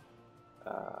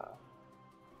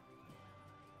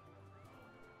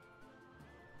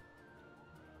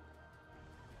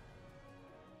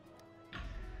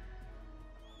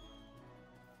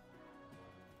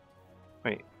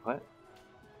wait, what?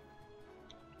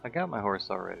 I got my horse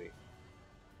already.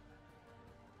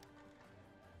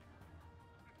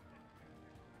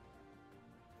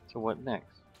 So what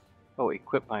next? Oh,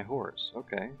 equip my horse.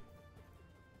 Okay.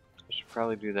 I should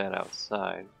probably do that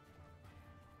outside.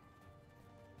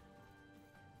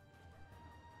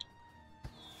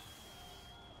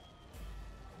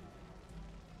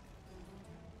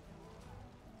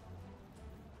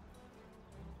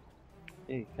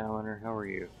 Hey, Commoner, how are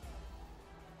you?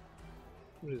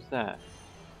 What is that?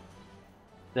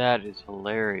 That is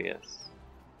hilarious.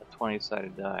 A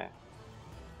 20-sided die.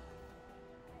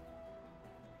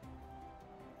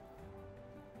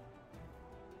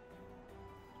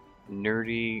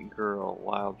 Nerdy girl,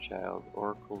 wild child,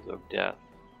 oracles of death.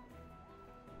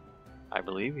 I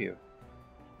believe you.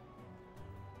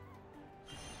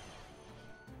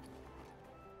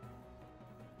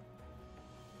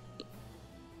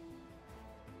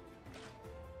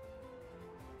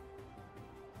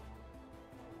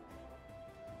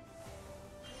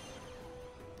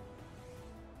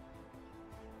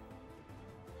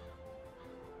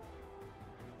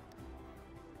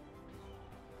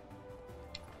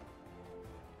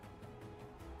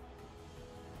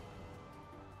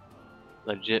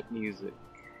 Legit music.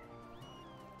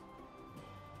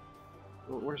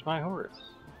 Where's my horse?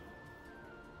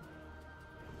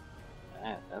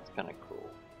 That's kind of cool.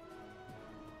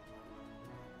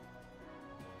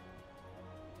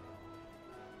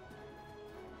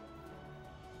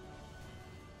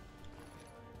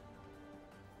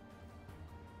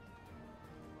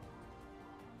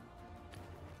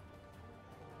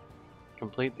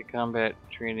 Complete the combat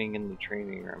training in the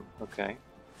training room. Okay.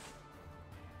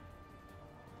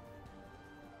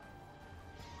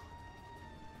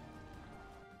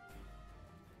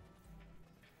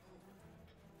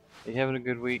 You having a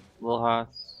good week, Lil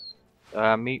Haas?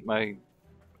 Meet my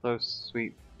close,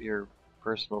 sweet, dear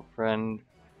personal friend,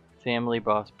 family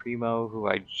boss Primo, who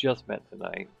I just met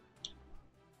tonight.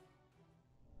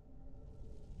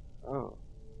 Oh.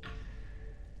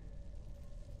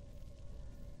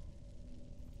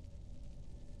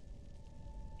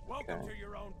 Welcome Okay. to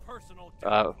your own personal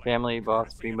demo plane, Family, boss,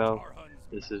 courtesy of primo. Tarhun's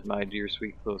This map. is my dear,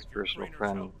 sweet, close With your personal trainer's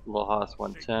friend, help, Lohas I'll shape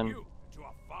 110. you into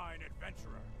a fine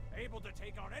adventurer, able to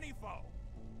take on any foe.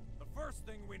 The first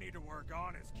thing we need to work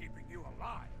on is keeping you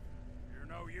alive. You're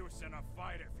no use in a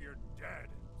fight if you're dead.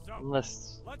 So,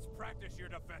 Unless, let's practice your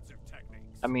defensive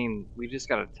techniques. I mean, we just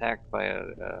got attacked by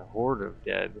a horde of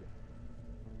dead.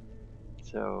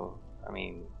 So, I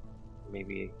mean,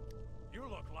 maybe. You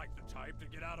look like the type to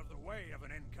get out of the way of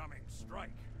an incoming strike,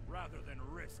 rather than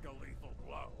risk a lethal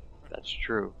blow. That's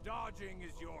true. Dodging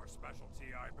is your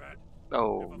specialty, I bet.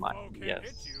 Oh If a my, foe can't yes.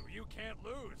 hit you, you can't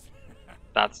lose.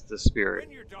 That's the spirit.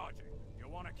 When you're dodging,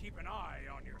 you'll want to keep an eye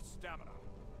on your stamina.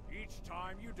 Each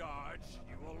time you dodge,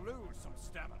 you will lose some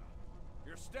stamina.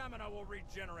 Your stamina will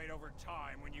regenerate over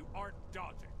time when you aren't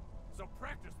dodging. So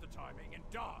practice the timing and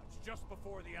dodge just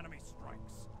before the enemy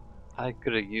strikes. I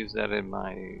could have used that in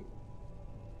my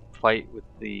fight with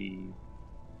the...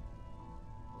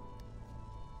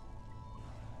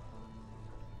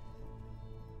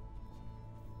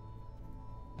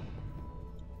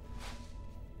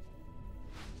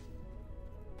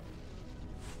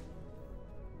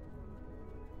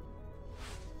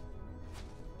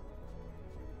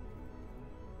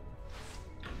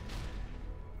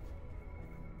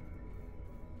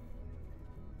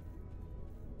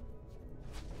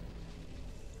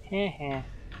 Heh.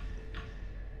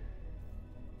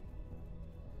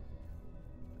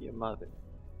 Your mother.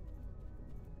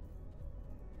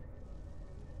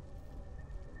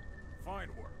 Fine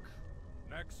work.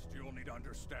 Next, you'll need to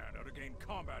understand how to gain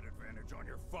combat advantage on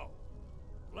your foe.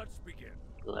 Let's begin.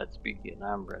 Let's begin.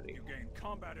 I'm ready. You gain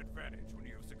combat advantage when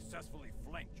you have successfully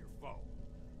flanked your foe.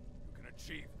 You can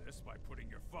achieve this by putting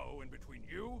your foe in between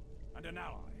you and an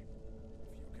ally.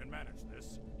 If you can manage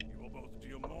this, you will both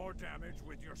deal more damage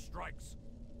with your strikes.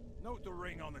 Note the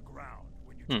ring on the ground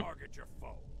when you target your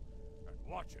foe, and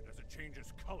watch it as it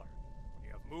changes color when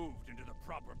you have moved into the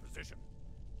proper position.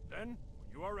 Then,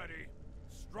 when you are ready,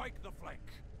 strike the flank.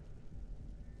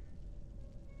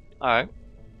 Alright.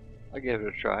 I'll give it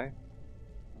a try.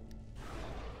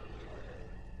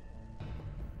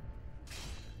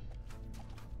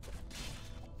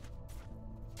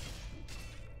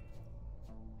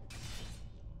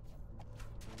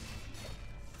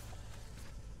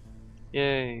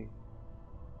 Yay.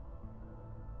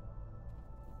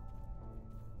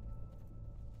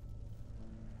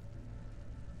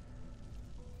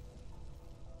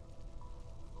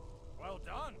 Well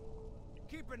done.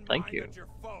 Keep in Thank mind you. that your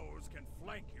foes can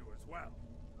flank you as well.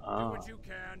 Do Ah, what you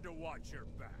can to watch your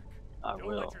back. I Don't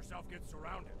will. let yourself get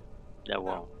surrounded. That Now,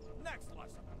 won't. next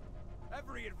lesson.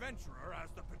 Every adventurer has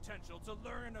the potential to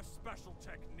learn a special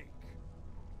technique.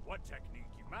 What technique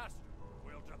you master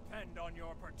will depend on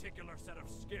your particular set of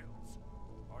skills.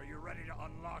 Are you ready to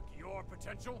unlock your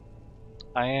potential?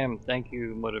 I am. Thank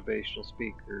you, motivational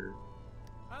speaker.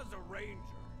 As a ranger,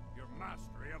 your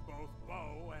mastery of both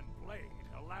bow and blade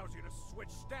allows you to switch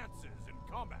stances in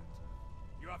combat.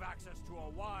 You have access to a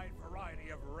wide variety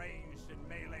of ranged and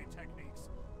melee techniques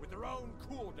with their own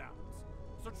cooldowns.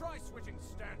 So try switching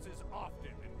stances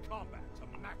often in combat to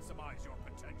maximize your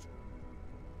potential.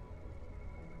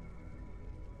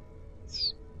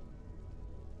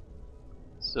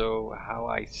 So how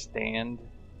I stand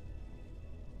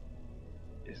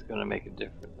is gonna make a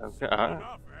difference. Okay. Simple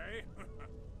enough, eh?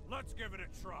 Let's give it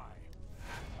a try.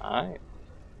 Alright.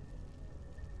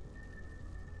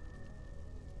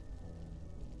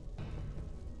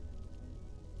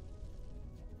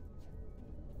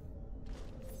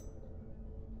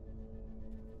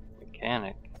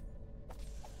 Mechanic.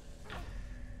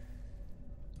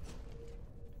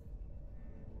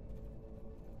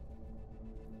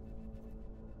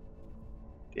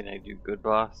 Did I do good,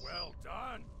 boss? Well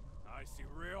done. I see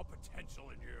real potential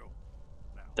in you.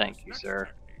 Now, Thank this you, next sir.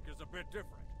 technique is a bit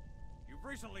different. You've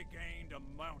recently gained a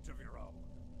mount of your own.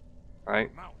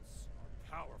 Right. Mounts are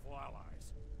powerful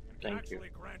allies and can Thank you. actually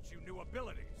grant you new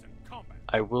abilities in combat.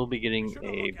 I will be getting Be sure to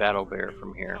a look out battle for bear new,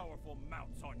 from here. Powerful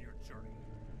mounts on your journey.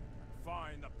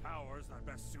 Find the powers that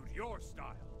best suit your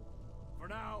style. For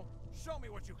now, show me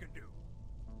what you can do.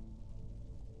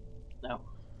 No.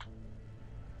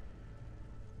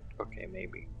 Okay,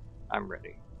 maybe. I'm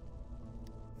ready.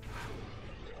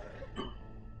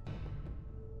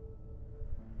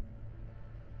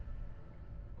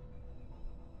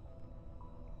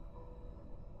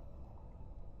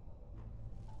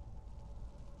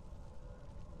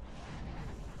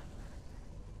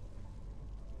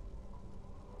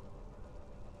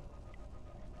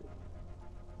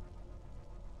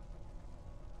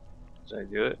 Should I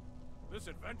do it? This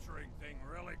adventuring thing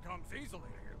really comes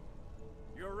easily to you.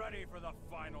 You're ready for the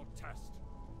final test.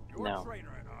 Your No.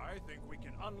 trainer and I think we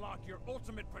can unlock your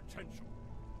ultimate potential.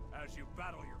 As you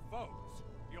battle your foes,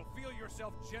 you'll feel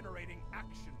yourself generating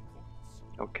action points.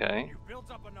 Okay. When you've built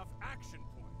up enough action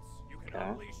points, you can Okay.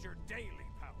 unleash your daily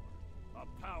power.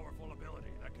 A powerful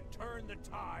ability that can turn the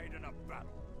tide in a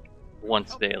battle.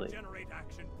 Once Help you daily. generate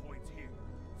action points here.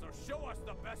 So show us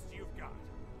the best you've got.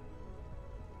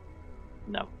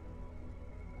 No.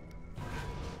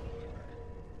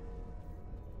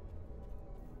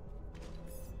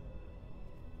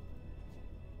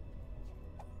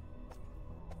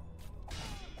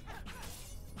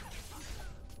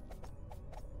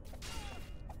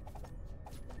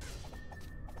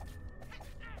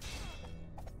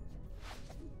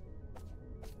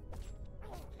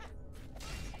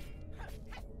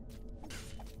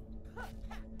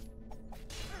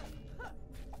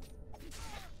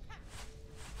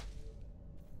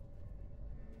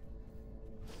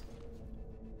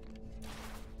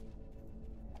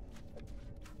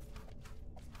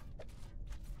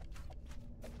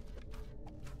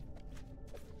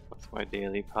 What's my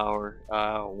daily power?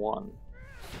 1.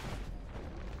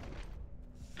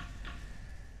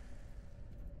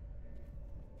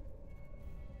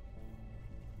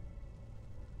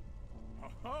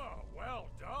 Aha!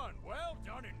 Well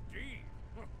done indeed.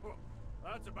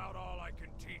 That's about all I can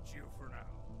teach you for now.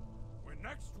 When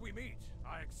next we meet,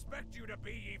 I expect you to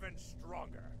be even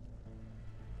stronger.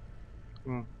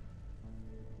 Hmm.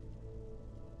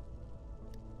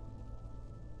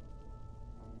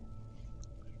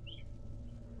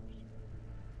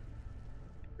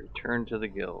 Return to the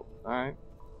guild. Alright.